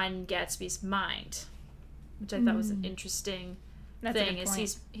intertwined in Gatsby's mind, which I thought was an interesting thing.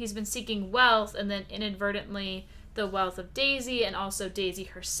 Is he's been seeking wealth, and then inadvertently the wealth of Daisy and also Daisy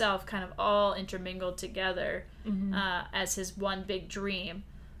herself kind of all intermingled together as his one big dream.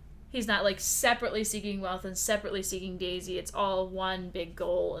 He's not like separately seeking wealth and separately seeking Daisy. It's all one big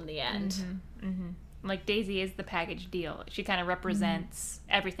goal in the end. Like, Daisy is the package deal. She kind of represents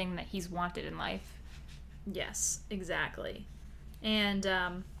everything that he's wanted in life. Yes, exactly. And,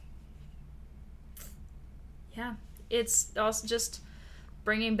 yeah, it's also just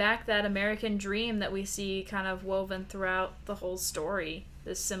bringing back that American dream that we see kind of woven throughout the whole story.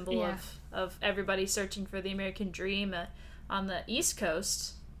 This symbol of everybody searching for the American dream on the East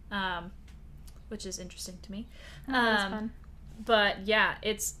Coast, which is interesting to me. That's fun. But, yeah,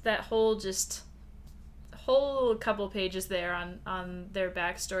 it's that whole couple pages there on their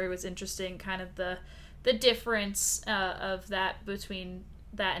backstory was interesting, kind of the difference of that between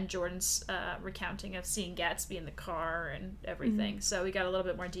that and Jordan's recounting of seeing Gatsby in the car and everything. So we got a little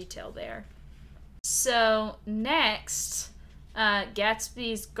bit more detail there. So next,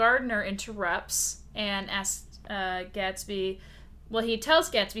 Gatsby's gardener interrupts and asks Gatsby... Well, he tells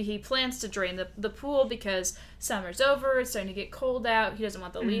Gatsby he plans to drain the pool because summer's over, it's starting to get cold out, he doesn't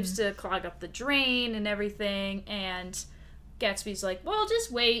want the leaves to clog up the drain and everything, and Gatsby's like, well, just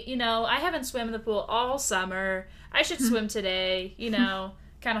wait, I haven't swum in the pool all summer, I should swim today,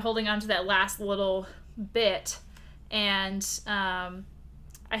 kind of holding on to that last little bit. And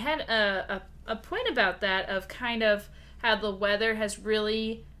I had a point about that of kind of how the weather has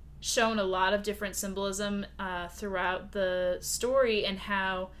really shown a lot of different symbolism throughout the story, and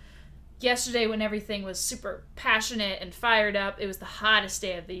how yesterday, when everything was super passionate and fired up, it was the hottest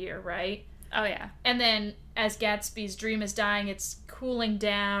day of the year, right? Oh, yeah. And then as Gatsby's dream is dying, it's cooling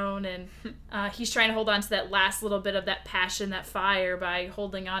down, and he's trying to hold on to that last little bit of that passion, that fire, by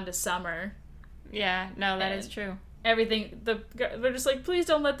holding on to summer. Yeah, no, that is true. Everything, they're just like, please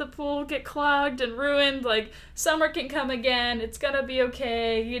don't let the pool get clogged and ruined. Like, summer can come again. It's gonna be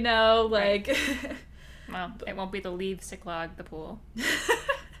okay, you know, like... Right. Well, it won't be the leaves to clog the pool.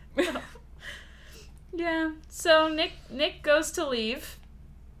 Yeah, so Nick goes to leave,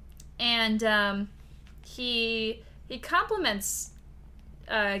 and he compliments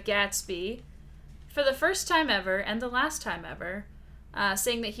Gatsby for the first time ever and the last time ever,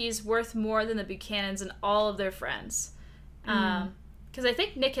 saying that he's worth more than the Buchanans and all of their friends. Because I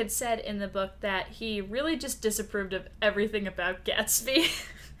think Nick had said in the book that he really just disapproved of everything about Gatsby,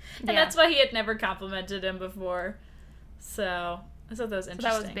 and that's why he had never complimented him before. So I thought that was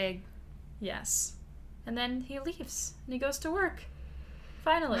interesting. So that was big. Yes. And then he leaves, and he goes to work.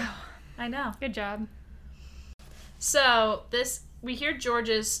 Finally. Wow. I know. Good job. So, we hear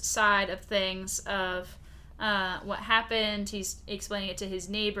George's side of things, of what happened. He's explaining it to his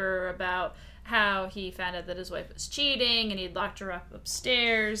neighbor about how he found out that his wife was cheating, and he'd locked her up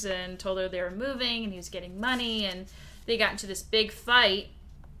upstairs and told her they were moving, and he was getting money, and they got into this big fight.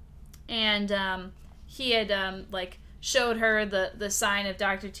 And he had, showed her the sign of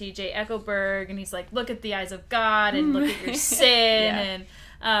Dr. T.J. Eckleburg, and he's like, look at the eyes of God, and look at your sin, and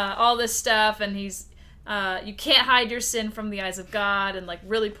all this stuff, and he's, you can't hide your sin from the eyes of God, and, like,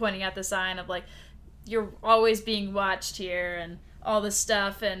 really pointing out the sign of, like, you're always being watched here, and all this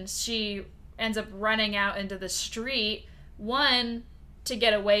stuff. And she ends up running out into the street, one, to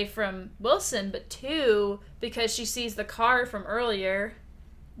get away from Wilson, but two, because she sees the car from earlier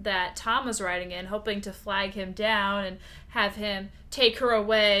that Tom was riding in, hoping to flag him down and have him take her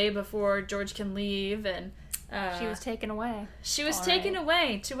away before George can leave. And she was taken away. She was taken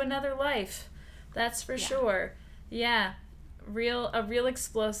away to another life. That's for sure. Yeah. A real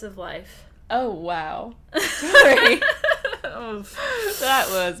explosive life. Oh, wow. Sorry. That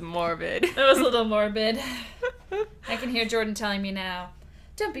was morbid. That was a little morbid. I can hear Jordan telling me now,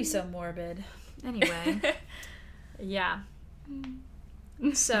 don't be so morbid. Anyway. Yeah.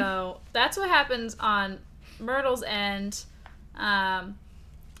 So that's what happens on Myrtle's end. And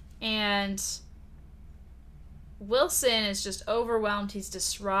Wilson is just overwhelmed. He's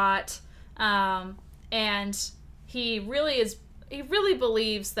distraught. And he really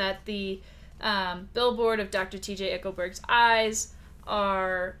believes that the billboard of Dr. T.J. Eckleburg's eyes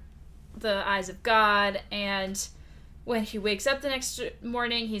are the eyes of God. And when he wakes up the next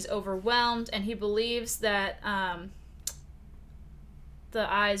morning, he's overwhelmed, and he believes that the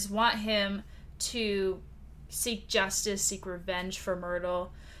eyes want him to seek justice, seek revenge for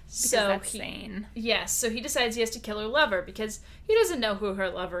Myrtle. Because that's sane. Yes, so he decides he has to kill her lover, because he doesn't know who her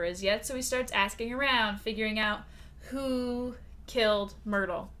lover is yet, so he starts asking around, figuring out who killed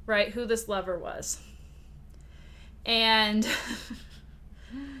Myrtle, right? Who this lover was. And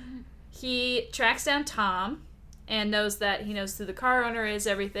he tracks down Tom and knows that he knows who the car owner is,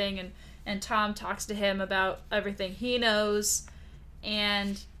 everything, and Tom talks to him about everything he knows.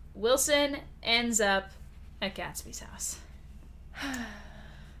 And Wilson ends up at Gatsby's house.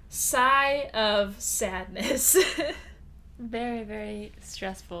 Sigh of sadness. Very, very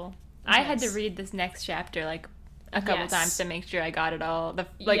stressful. Yes. I had to read this next chapter like a couple times to make sure I got it all.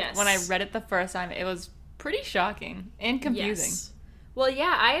 When I read it the first time, it was pretty shocking and confusing. Yes. Well,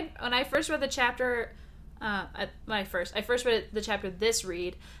 yeah, when I first read the chapter, I first read the chapter this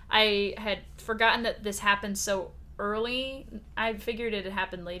read, I had forgotten that this happened so early. I figured it had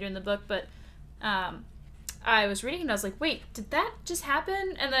happened later in the book, but I was reading and I was like, wait, did that just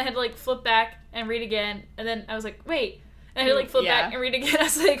happen? And then I had to flip back and read again, and then I was like, wait, and I had to flip back and read again. I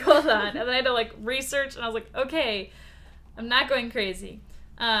was like, hold on, and then I had to research, and I was like, okay, I'm not going crazy.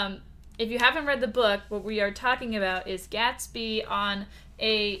 If you haven't read the book, what we are talking about is Gatsby on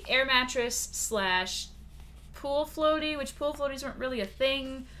a air mattress / pool floaty, which pool floaties weren't really a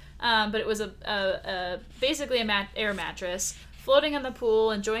thing. But it was basically an air mattress, floating on the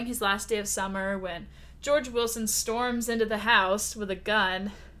pool, enjoying his last day of summer, when George Wilson storms into the house with a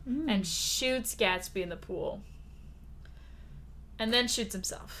gun and shoots Gatsby in the pool. And then shoots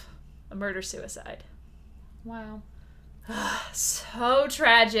himself. A murder-suicide. Wow. So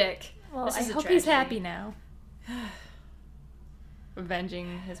tragic. Well, I hope he's happy now.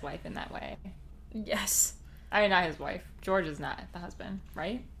 avenging his wife in that way. Yes. I mean, not his wife. George is not the husband,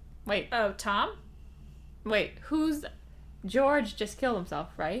 right? Wait. Oh, Tom? Wait, who's... George just killed himself,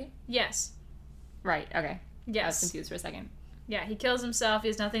 right? Yes. Right, okay. Yes. I was confused for a second. Yeah, he kills himself. He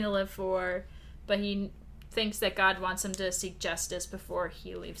has nothing to live for, but he thinks that God wants him to seek justice before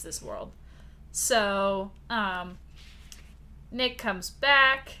he leaves this world. So, Nick comes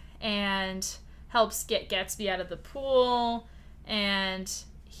back and helps get Gatsby out of the pool, and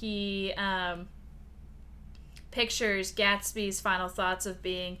he pictures Gatsby's final thoughts of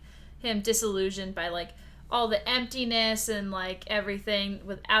being him disillusioned by, like, all the emptiness and, like, everything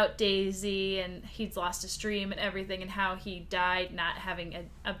without Daisy, and he's lost his dream and everything, and how he died not having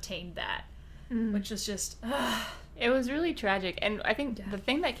obtained that, which was just... It was really tragic, and I think the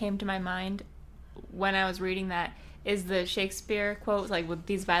thing that came to my mind when I was reading that is the Shakespeare quote, like, with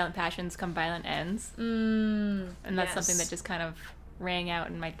these violent passions come violent ends. And that's something that just kind of rang out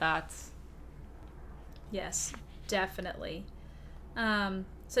in my thoughts. Yes, definitely.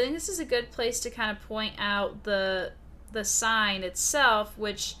 So I think this is a good place to kind of point out the sign itself,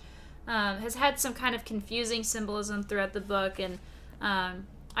 which has had some kind of confusing symbolism throughout the book, and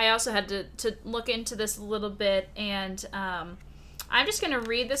I also had to look into this a little bit, and I'm just going to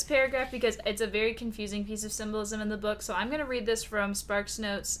read this paragraph because it's a very confusing piece of symbolism in the book, so I'm going to read this from Sparks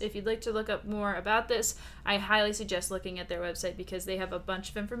Notes. If you'd like to look up more about this, I highly suggest looking at their website because they have a bunch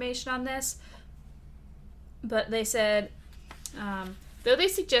of information on this. But they said... though they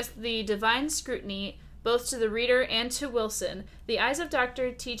suggest the divine scrutiny both to the reader and to Wilson, the eyes of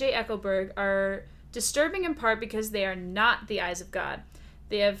Dr. T.J. Eckelberg are disturbing in part because they are not the eyes of God.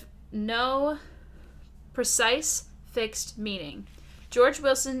 They have no precise, fixed meaning. George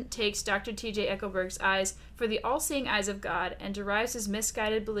Wilson takes Dr. T.J. Eckelberg's eyes for the all-seeing eyes of God and derives his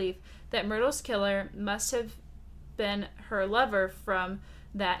misguided belief that Myrtle's killer must have been her lover from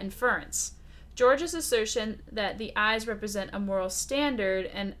that inference. George's assertion that the eyes represent a moral standard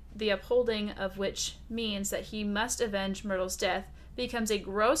and the upholding of which means that he must avenge Myrtle's death becomes a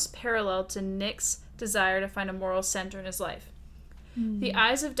gross parallel to Nick's desire to find a moral center in his life. The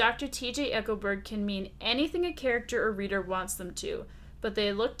eyes of Dr. T.J. Eckelberg can mean anything a character or reader wants them to, but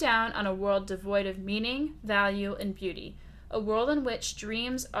they look down on a world devoid of meaning, value, and beauty, a world in which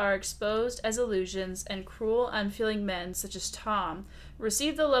dreams are exposed as illusions and cruel, unfeeling men, such as Tom,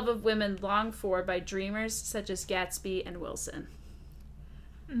 receive the love of women longed for by dreamers such as Gatsby and Wilson.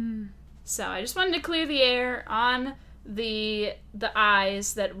 So I just wanted to clear the air on the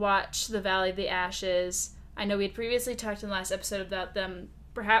eyes that watch the Valley of the Ashes. I know we had previously talked in the last episode about them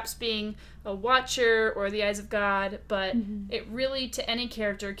perhaps being a watcher or the eyes of God, but it really, to any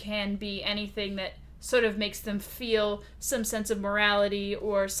character, can be anything that sort of makes them feel some sense of morality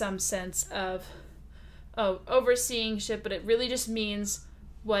or some sense of overseeing shit, but it really just means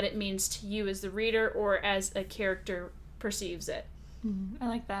what it means to you as the reader or as a character perceives it. I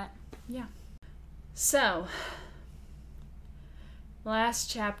like that. Yeah. So,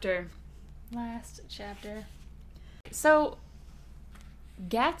 last chapter. So,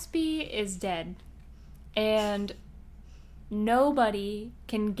 Gatsby is dead, and nobody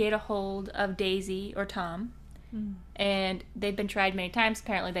can get a hold of Daisy or Tom, and they've been tried many times.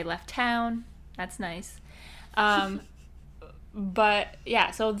 Apparently they left town. That's nice. But,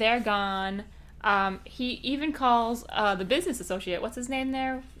 yeah, so they're gone. He even calls the business associate. What's his name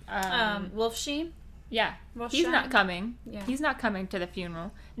there? Wolfsheim? Yeah. Wolfsheim? He's not coming. Yeah. He's not coming to the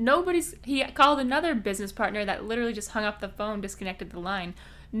funeral. He called another business partner that literally just hung up the phone, disconnected the line.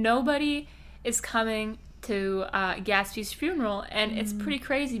 Nobody is coming to Gatsby's funeral, and it's pretty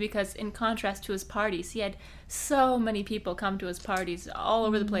crazy because in contrast to his parties, he had so many people come to his parties all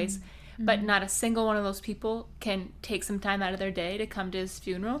over the place, but not a single one of those people can take some time out of their day to come to his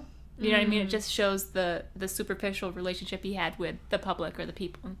funeral. You know what I mean? It just shows the superficial relationship he had with the public or the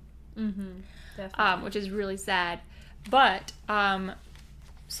people. Definitely. Which is really sad. But,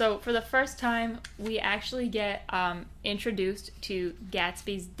 so for the first time, we actually get introduced to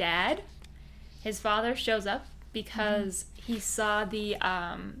Gatsby's dad. His father shows up because he saw the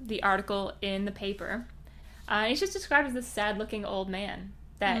article in the paper. He's just described as this sad-looking old man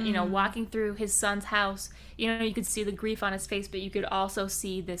that, walking through his son's house, you could see the grief on his face, but you could also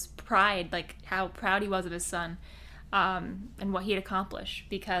see this pride, like how proud he was of his son, and what he had accomplished,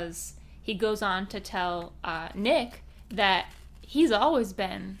 because he goes on to tell Nick that he's always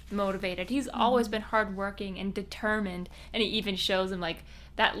been motivated. He's always been hardworking and determined, and he even shows him, like,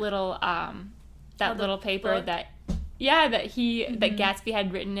 that little paper book? that Gatsby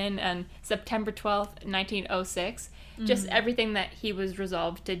had written in on September 12th, 1906. Just everything that he was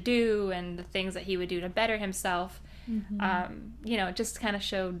resolved to do and the things that he would do to better himself. You know, it just kind of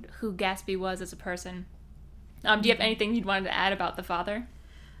showed who Gatsby was as a person. Do you have anything you'd wanted to add about the father?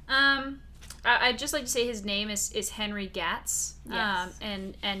 I'd just like to say his name is Henry Gatz. Yes.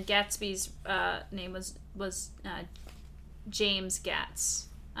 And Gatsby's name was James Gatz.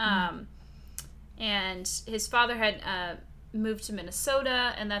 And his father had moved to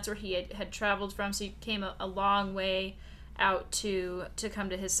Minnesota, and that's where he had traveled from. So he came a long way out to come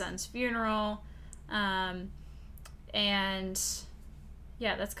to his son's funeral. And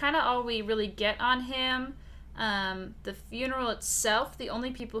yeah, that's kind of all we really get on him. The funeral itself, the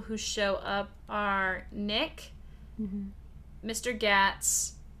only people who show up are Nick, Mr.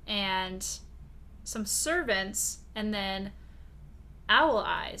 Gatz, and some servants, and then Owl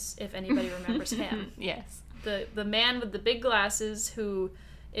Eyes, if anybody remembers him. Yes. The man with the big glasses who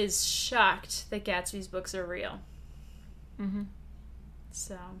is shocked that Gatsby's books are real.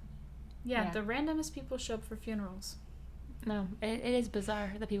 So, yeah, the randomest people show up for funerals. No, it is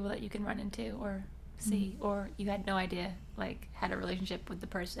bizarre, the people that you can run into or see, or you had no idea, like, had a relationship with the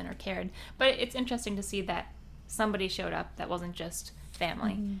person or cared. But it's interesting to see that somebody showed up that wasn't just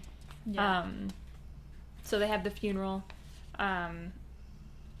family. Yeah. So they have the funeral. And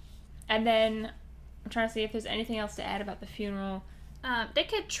then I'm trying to see if there's anything else to add about the funeral.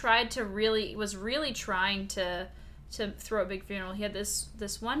 Nick had was really trying to throw a big funeral. He had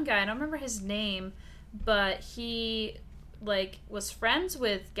this one guy, I don't remember his name, but he was friends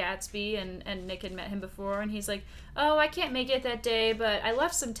with Gatsby, and Nick had met him before, and he's like, oh, I can't make it that day, but I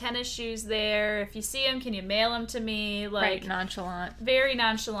left some tennis shoes there. If you see him, can you mail them to me? Right, nonchalant. Very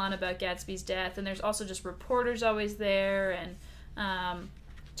nonchalant about Gatsby's death, and there's also just reporters always there, and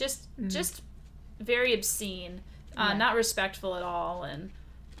just very obscene, not respectful at all, and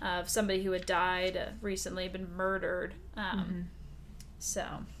of somebody who had died recently, been murdered. So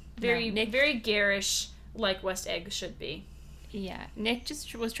very garish, like West Egg should be. Yeah, Nick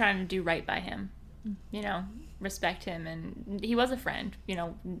just was trying to do right by him, you know, respect him, and he was a friend, you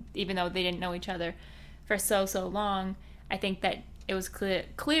know, even though they didn't know each other for so long. I think that it was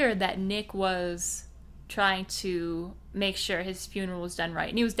clear that Nick was trying to make sure his funeral was done right,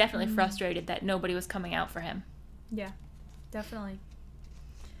 and he was definitely frustrated that nobody was coming out for him. Yeah, definitely.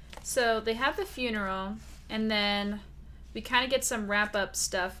 So they have the funeral, and then we kind of get some wrap-up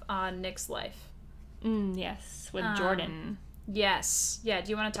stuff on Nick's life. Yes, with Jordan. Yes. Yeah,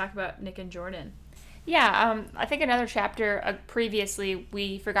 do you want to talk about Nick and Jordan? Yeah, I think another chapter previously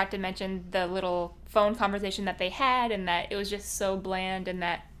we forgot to mention the little phone conversation that they had, and that it was just so bland, and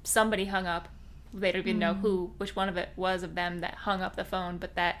that somebody hung up. They don't even know which one of it was of them that hung up the phone,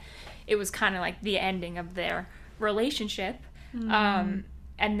 but that it was kind of like the ending of their relationship.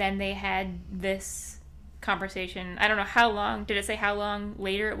 And then they had this conversation. I don't know how long. Did it say how long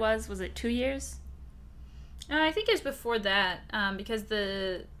later it was? Was it 2 years? I think it was before that, because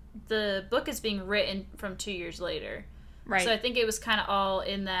the book is being written from 2 years later. Right. So I think it was kind of all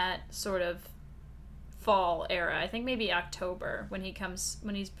in that sort of fall era. I think maybe October when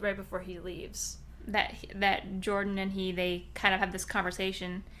he's right before he leaves. That Jordan and they kind of have this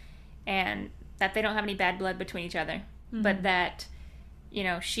conversation, and that they don't have any bad blood between each other, but that, you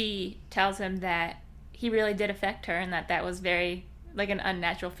know, she tells him that he really did affect her, and that was very like an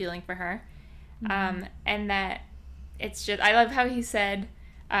unnatural feeling for her. And that it's just, I love how he said,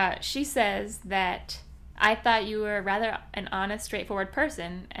 she says that I thought you were rather an honest, straightforward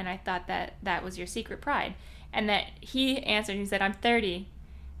person, and I thought that was your secret pride. And that he answered, he said, I'm 30.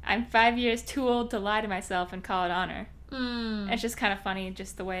 I'm 5 years too old to lie to myself and call it honor. It's just kind of funny,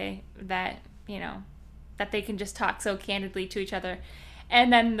 just the way that, you know, that they can just talk so candidly to each other.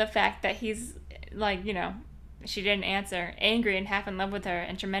 And then the fact that he's like, you know, she didn't answer, angry and half in love with her,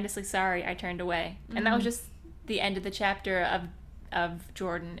 and tremendously sorry I turned away. And that was just the end of the chapter of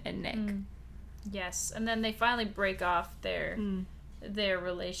Jordan and Nick. Yes, and then they finally break off their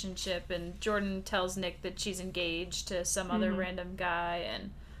relationship, and Jordan tells Nick that she's engaged to some other random guy,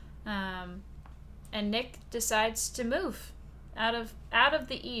 and Nick decides to move out of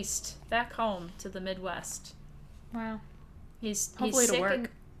the East back home to the Midwest. Wow. He's hopefully sick to work. And,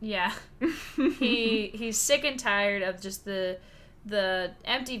 yeah. he's sick and tired of just the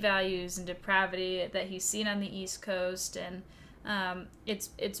empty values and depravity that he's seen on the East Coast, and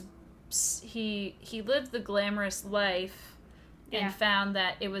he lived the glamorous life and found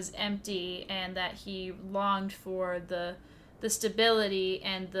that it was empty, and that he longed for the stability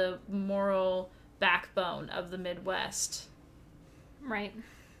and the moral backbone of the Midwest. Right.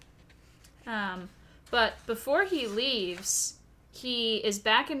 But before he leaves, he is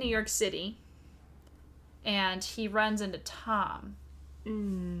back in New York City, and he runs into Tom.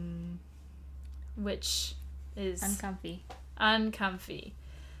 Which is Uncomfy. uncomfy.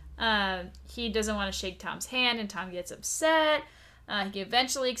 He doesn't want to shake Tom's hand, and Tom gets upset. He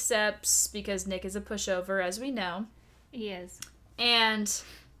eventually accepts because Nick is a pushover, as we know. He is. And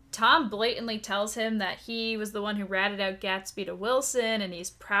Tom blatantly tells him that he was the one who ratted out Gatsby to Wilson, and he's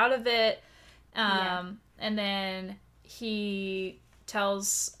proud of it. And then he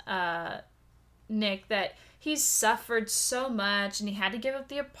tells Nick that he's suffered so much, and he had to give up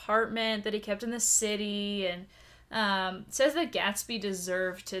the apartment that he kept in the city, and says that Gatsby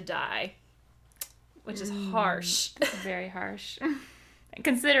deserved to die, which is harsh. Very harsh.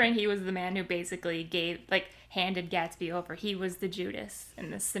 Considering he was the man who basically handed Gatsby over. He was the Judas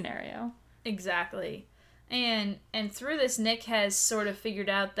in this scenario. Exactly. And through this, Nick has sort of figured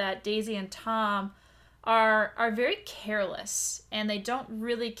out that Daisy and Tom are very careless, and they don't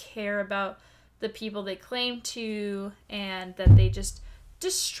really care about the people they claim to, and that they just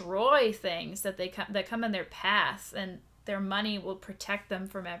destroy things that come in their path, and their money will protect them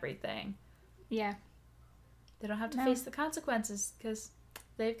from everything. Yeah. They don't have to face the consequences because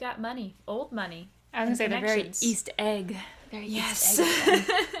they've got money, old money. I was going to say they're very East Egg. Very East Egg.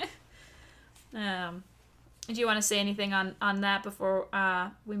 Do you want to say anything on that before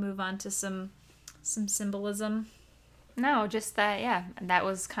we move on to some symbolism? No, just that, that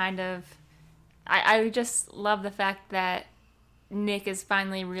was kind of... I just love the fact that Nick is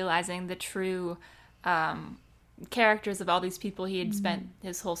finally realizing the true characters of all these people he had spent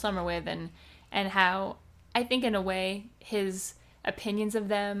his whole summer with, and how, I think in a way, his opinions of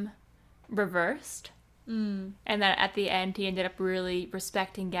them reversed. And that at the end he ended up really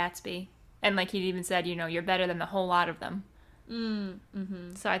respecting Gatsby, and like he'd even said, you're better than the whole lot of them.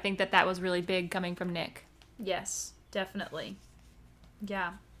 So I think that was really big coming from Nick. Yes, definitely.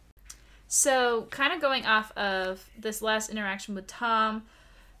 Yeah. So kind of going off of this last interaction with Tom,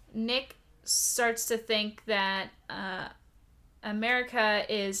 Nick starts to think that America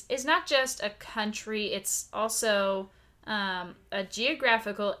is not just a country, it's also a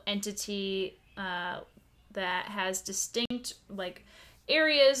geographical entity that has distinct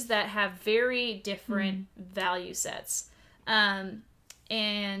areas that have very different value sets. And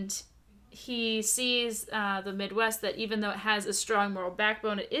he sees the Midwest, that even though it has a strong moral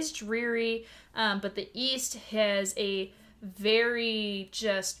backbone, it is dreary, but the East has a very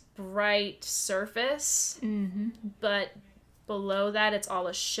just bright surface, but below that it's all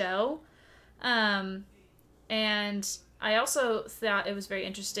a show. And I also thought it was very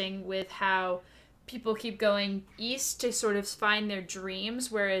interesting with how people keep going east to sort of find their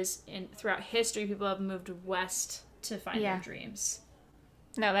dreams, whereas throughout history people have moved west to find their dreams.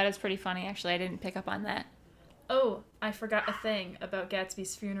 No, that is pretty funny, actually. I didn't pick up on that. Oh, I forgot a thing about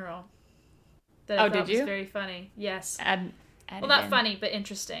Gatsby's funeral that I thought was very funny. Yes. Add well, not funny, but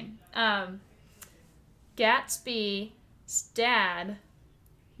interesting. Gatsby's dad,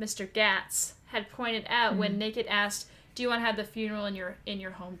 Mr. Gatz, had pointed out when Nick had asked, do you want to have the funeral in your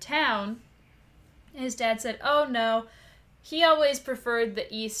hometown? His dad said, oh, no. He always preferred the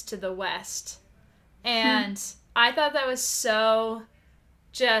East to the West. And I thought that was so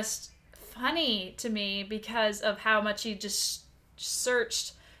just funny to me because of how much he just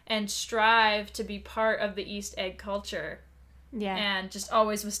searched and strived to be part of the East Egg culture. Yeah. And just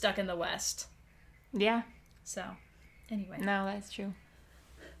always was stuck in the West. Yeah. So, anyway. No, that's true.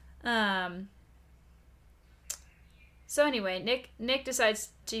 So anyway, Nick decides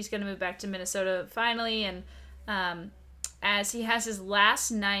he's going to move back to Minnesota finally, and as he has his last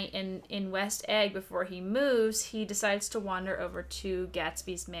night in West Egg before he moves, he decides to wander over to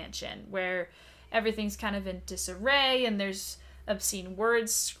Gatsby's mansion, where everything's kind of in disarray, and there's obscene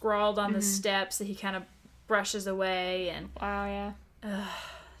words scrawled on the steps that he kind of brushes away, and wow, yeah.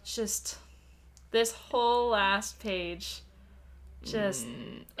 Just this whole last page, just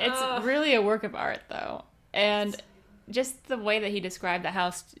it's really a work of art, though, and just the way that he described the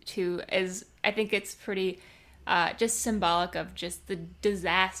house too is, I think it's pretty just symbolic of just the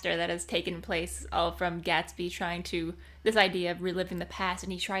disaster that has taken place, all from Gatsby trying to, this idea of reliving the past,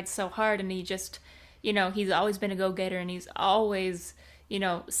 and he tried so hard, and he just, he's always been a go-getter, and he's always,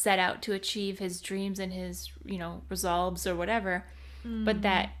 set out to achieve his dreams and his, resolves or whatever, but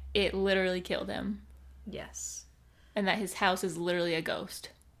that it literally killed him. Yes. And that his house is literally a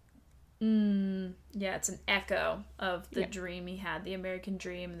ghost. Yeah, it's an echo of the dream he had, the American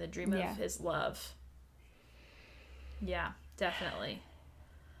dream, and the dream of his love. Yeah, definitely.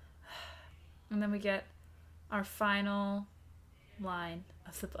 And then we get our final line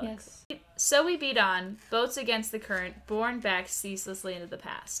of the book. Yes. So we beat on, boats against the current, borne back ceaselessly into the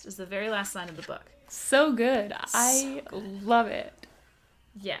past, is the very last line of the book. So good. I love it.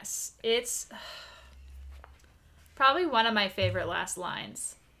 Yes, it's... probably one of my favorite last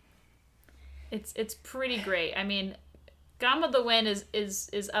lines. It's pretty great. I mean, Gone with the Wind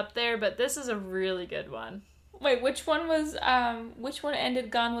is up there, but this is a really good one. Wait, which one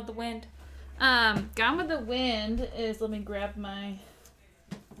ended Gone with the Wind? Gone with the Wind is, let me grab my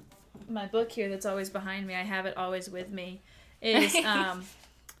book here that's always behind me. I have it always with me. Is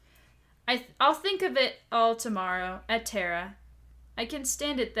I'll think of it all tomorrow at Terra. I can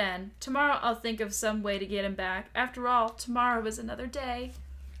stand it then. Tomorrow I'll think of some way to get him back. After all, tomorrow is another day.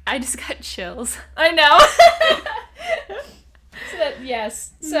 I just got chills. I know.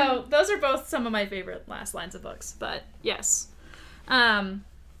 Yes. So those are both some of my favorite last lines of books. But yes.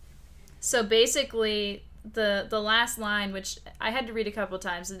 So basically, the last line, which I had to read a couple of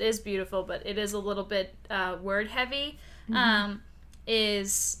times, it is beautiful, but it is a little bit word heavy.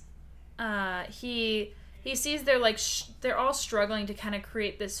 Is he sees they're all struggling to kind of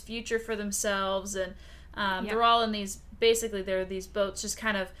create this future for themselves, and they're all in these, basically there are these boats just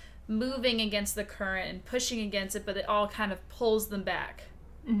kind of moving against the current and pushing against it, but it all kind of pulls them back.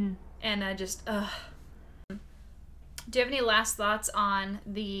 And I just do you have any last thoughts on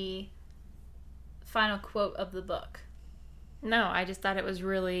the final quote of the book? No, I just thought it was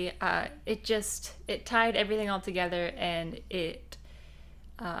really it tied everything all together, and it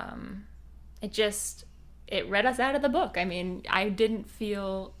read us out of the book. I mean, I didn't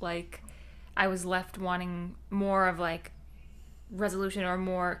feel like I was left wanting more of like resolution or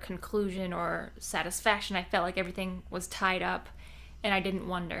more conclusion or satisfaction. I felt like everything was tied up, and I didn't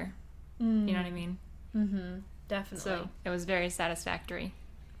wonder. You know what I mean? Definitely. So it was very satisfactory.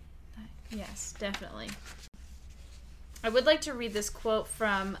 Yes, definitely. I would like to read this quote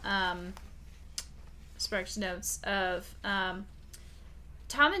from Sparks' notes of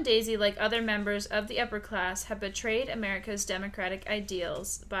Tom and Daisy, like other members of the upper class, have betrayed America's democratic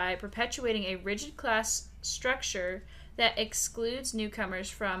ideals by perpetuating a rigid class structure that excludes newcomers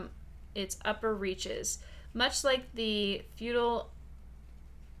from its upper reaches, much like the feudal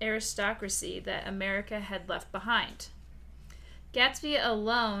aristocracy that America had left behind. Gatsby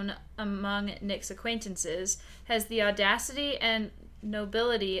alone among Nick's acquaintances has the audacity and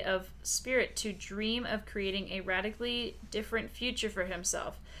nobility of spirit to dream of creating a radically different future for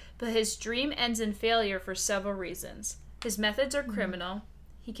himself, but his dream ends in failure for several reasons. His methods are criminal.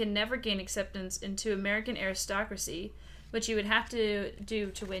 He can never gain acceptance into American aristocracy, which he would have to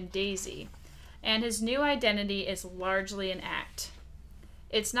do to win Daisy, and his new identity is largely an act.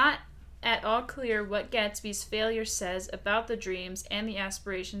 It's not at all clear what Gatsby's failure says about the dreams and the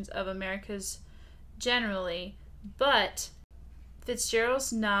aspirations of Americans generally, but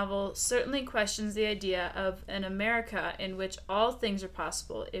Fitzgerald's novel certainly questions the idea of an America in which all things are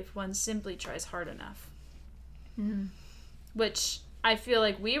possible if one simply tries hard enough. Which I feel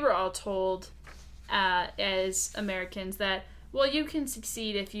like we were all told as Americans that, well, you can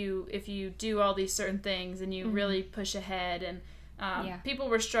succeed if you do all these certain things and you really push ahead, and people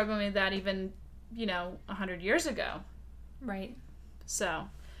were struggling with that even 100 years ago. Right. So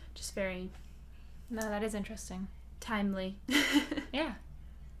just very that is interesting. Timely. Yeah,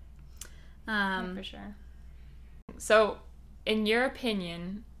 for sure. So, in your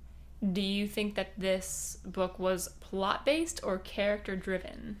opinion, do you think that this book was plot-based or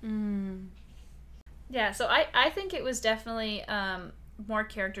character-driven? Yeah, so I think it was definitely more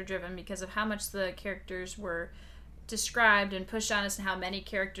character-driven because of how much the characters were described and pushed on us, and how many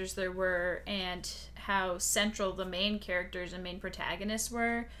characters there were, and how central the main characters and main protagonists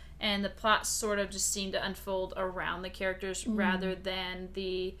were. And the plot sort of just seemed to unfold around the characters rather than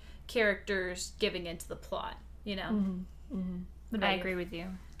the characters giving into the plot, I agree with you.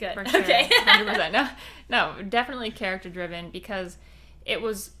 Good. For sure. Okay. 100%. No, definitely character-driven, because it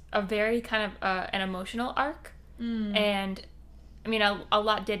was a very kind of an emotional arc. And, I mean, a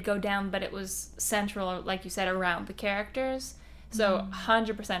lot did go down, but it was central, like you said, around the characters. So,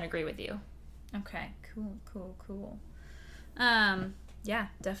 100% agree with you. Okay. Cool. Yeah,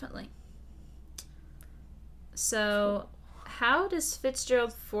 definitely. So, how does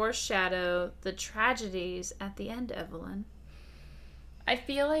Fitzgerald foreshadow the tragedies at the end, Evelyn? I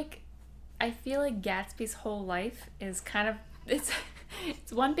feel like Gatsby's whole life is kind of it's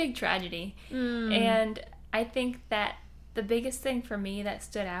one big tragedy. And I think that the biggest thing for me that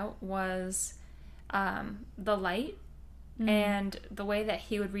stood out was the light and the way that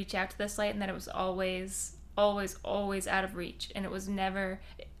he would reach out to this light, and that it was always out of reach, and it was never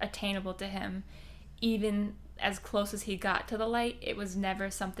attainable to him. Even as close as he got to the light, it was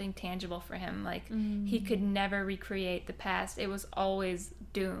never something tangible for him. Like, he could never recreate the past. It was always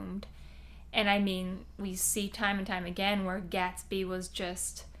doomed. And I mean, we see time and time again where Gatsby was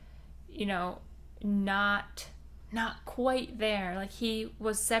just, not not quite there. Like, he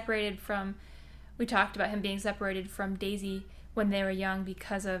was separated from, we talked about him being separated from Daisy when they were young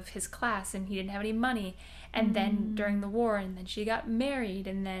because of his class, and he didn't have any money. And then during the war, and then she got married,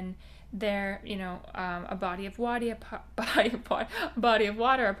 and then they're, a body of water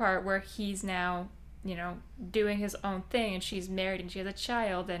apart, where he's now, doing his own thing, and she's married, and she has a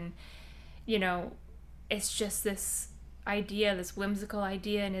child, and, it's just this idea, this whimsical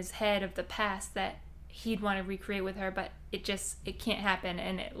idea in his head of the past that he'd want to recreate with her, but it can't happen,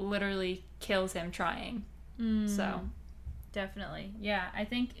 and it literally kills him trying. So definitely, yeah, I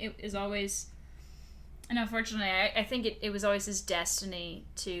think it is always, and unfortunately I think it was always his destiny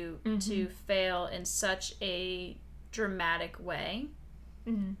to fail in such a dramatic way.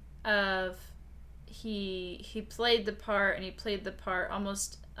 Of he played the part, and he played the part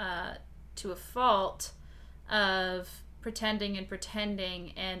almost to a fault, of pretending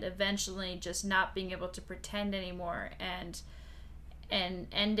and eventually just not being able to pretend anymore, and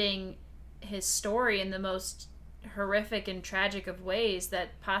ending his story in the most horrific and tragic of ways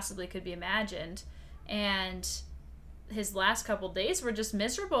that possibly could be imagined. And his last couple days were just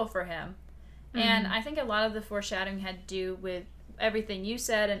miserable for him. And I think a lot of the foreshadowing had to do with everything you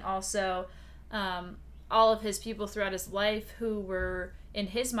said, and also all of his people throughout his life who were, in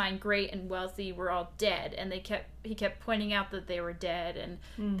his mind, great and wealthy, were all dead, and he kept pointing out that they were dead, and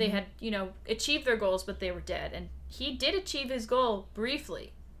they had achieved their goals, but they were dead. And he did achieve his goal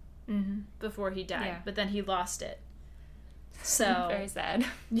briefly before he died, but then he lost it. So very sad.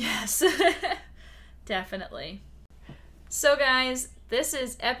 Yes. Definitely. So guys, this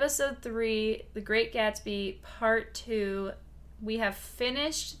is episode 3, The Great Gatsby, part 2. We have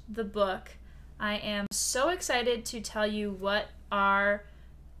finished the book. I am so excited to tell you what our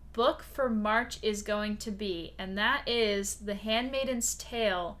book for March is going to be, and that is The Handmaid's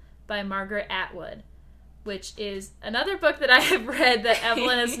Tale by Margaret Atwood, which is another book that I have read that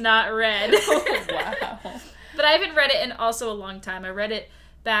Evelyn has not read. Oh, wow. But I haven't read it in also a long time. I read it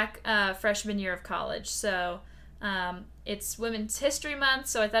back freshman year of college, so it's Women's History Month,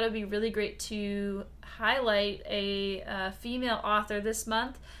 so I thought it would be really great to highlight a female author this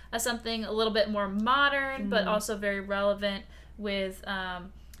month as something a little bit more modern, but also very relevant with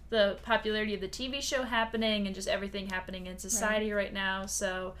the popularity of the TV show happening and just everything happening in society right now.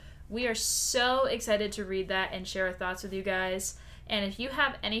 So we are so excited to read that and share our thoughts with you guys. And if you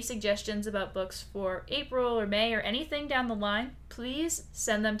have any suggestions about books for April or May or anything down the line, please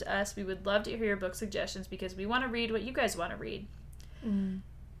send them to us. We would love to hear your book suggestions because we want to read what you guys want to read.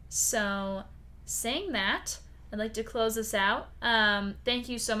 So, saying that, I'd like to close this out. Thank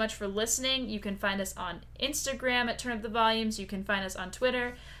you so much for listening. You can find us on Instagram at Turn Up the Volumes. You can find us on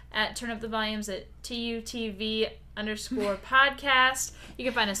Twitter at Turn Up the Volumes at TUTV_podcast. You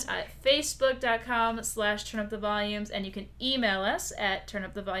can find us at facebook.com/turnupthevolumes, and you can email us at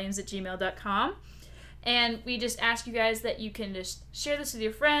turnupthevolumes@gmail.com. And we just ask you guys that you can just share this with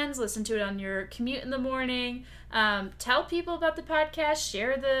your friends, listen to it on your commute in the morning, tell people about the podcast,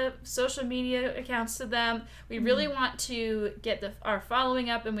 share the social media accounts to them. We really want to get our following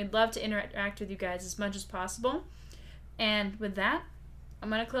up, and we'd love to interact with you guys as much as possible. And with that, I'm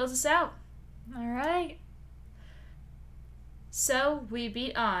going to close this out. All right. So we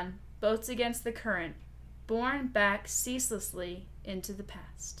beat on, boats against the current, borne back ceaselessly into the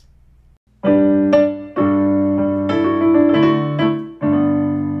past.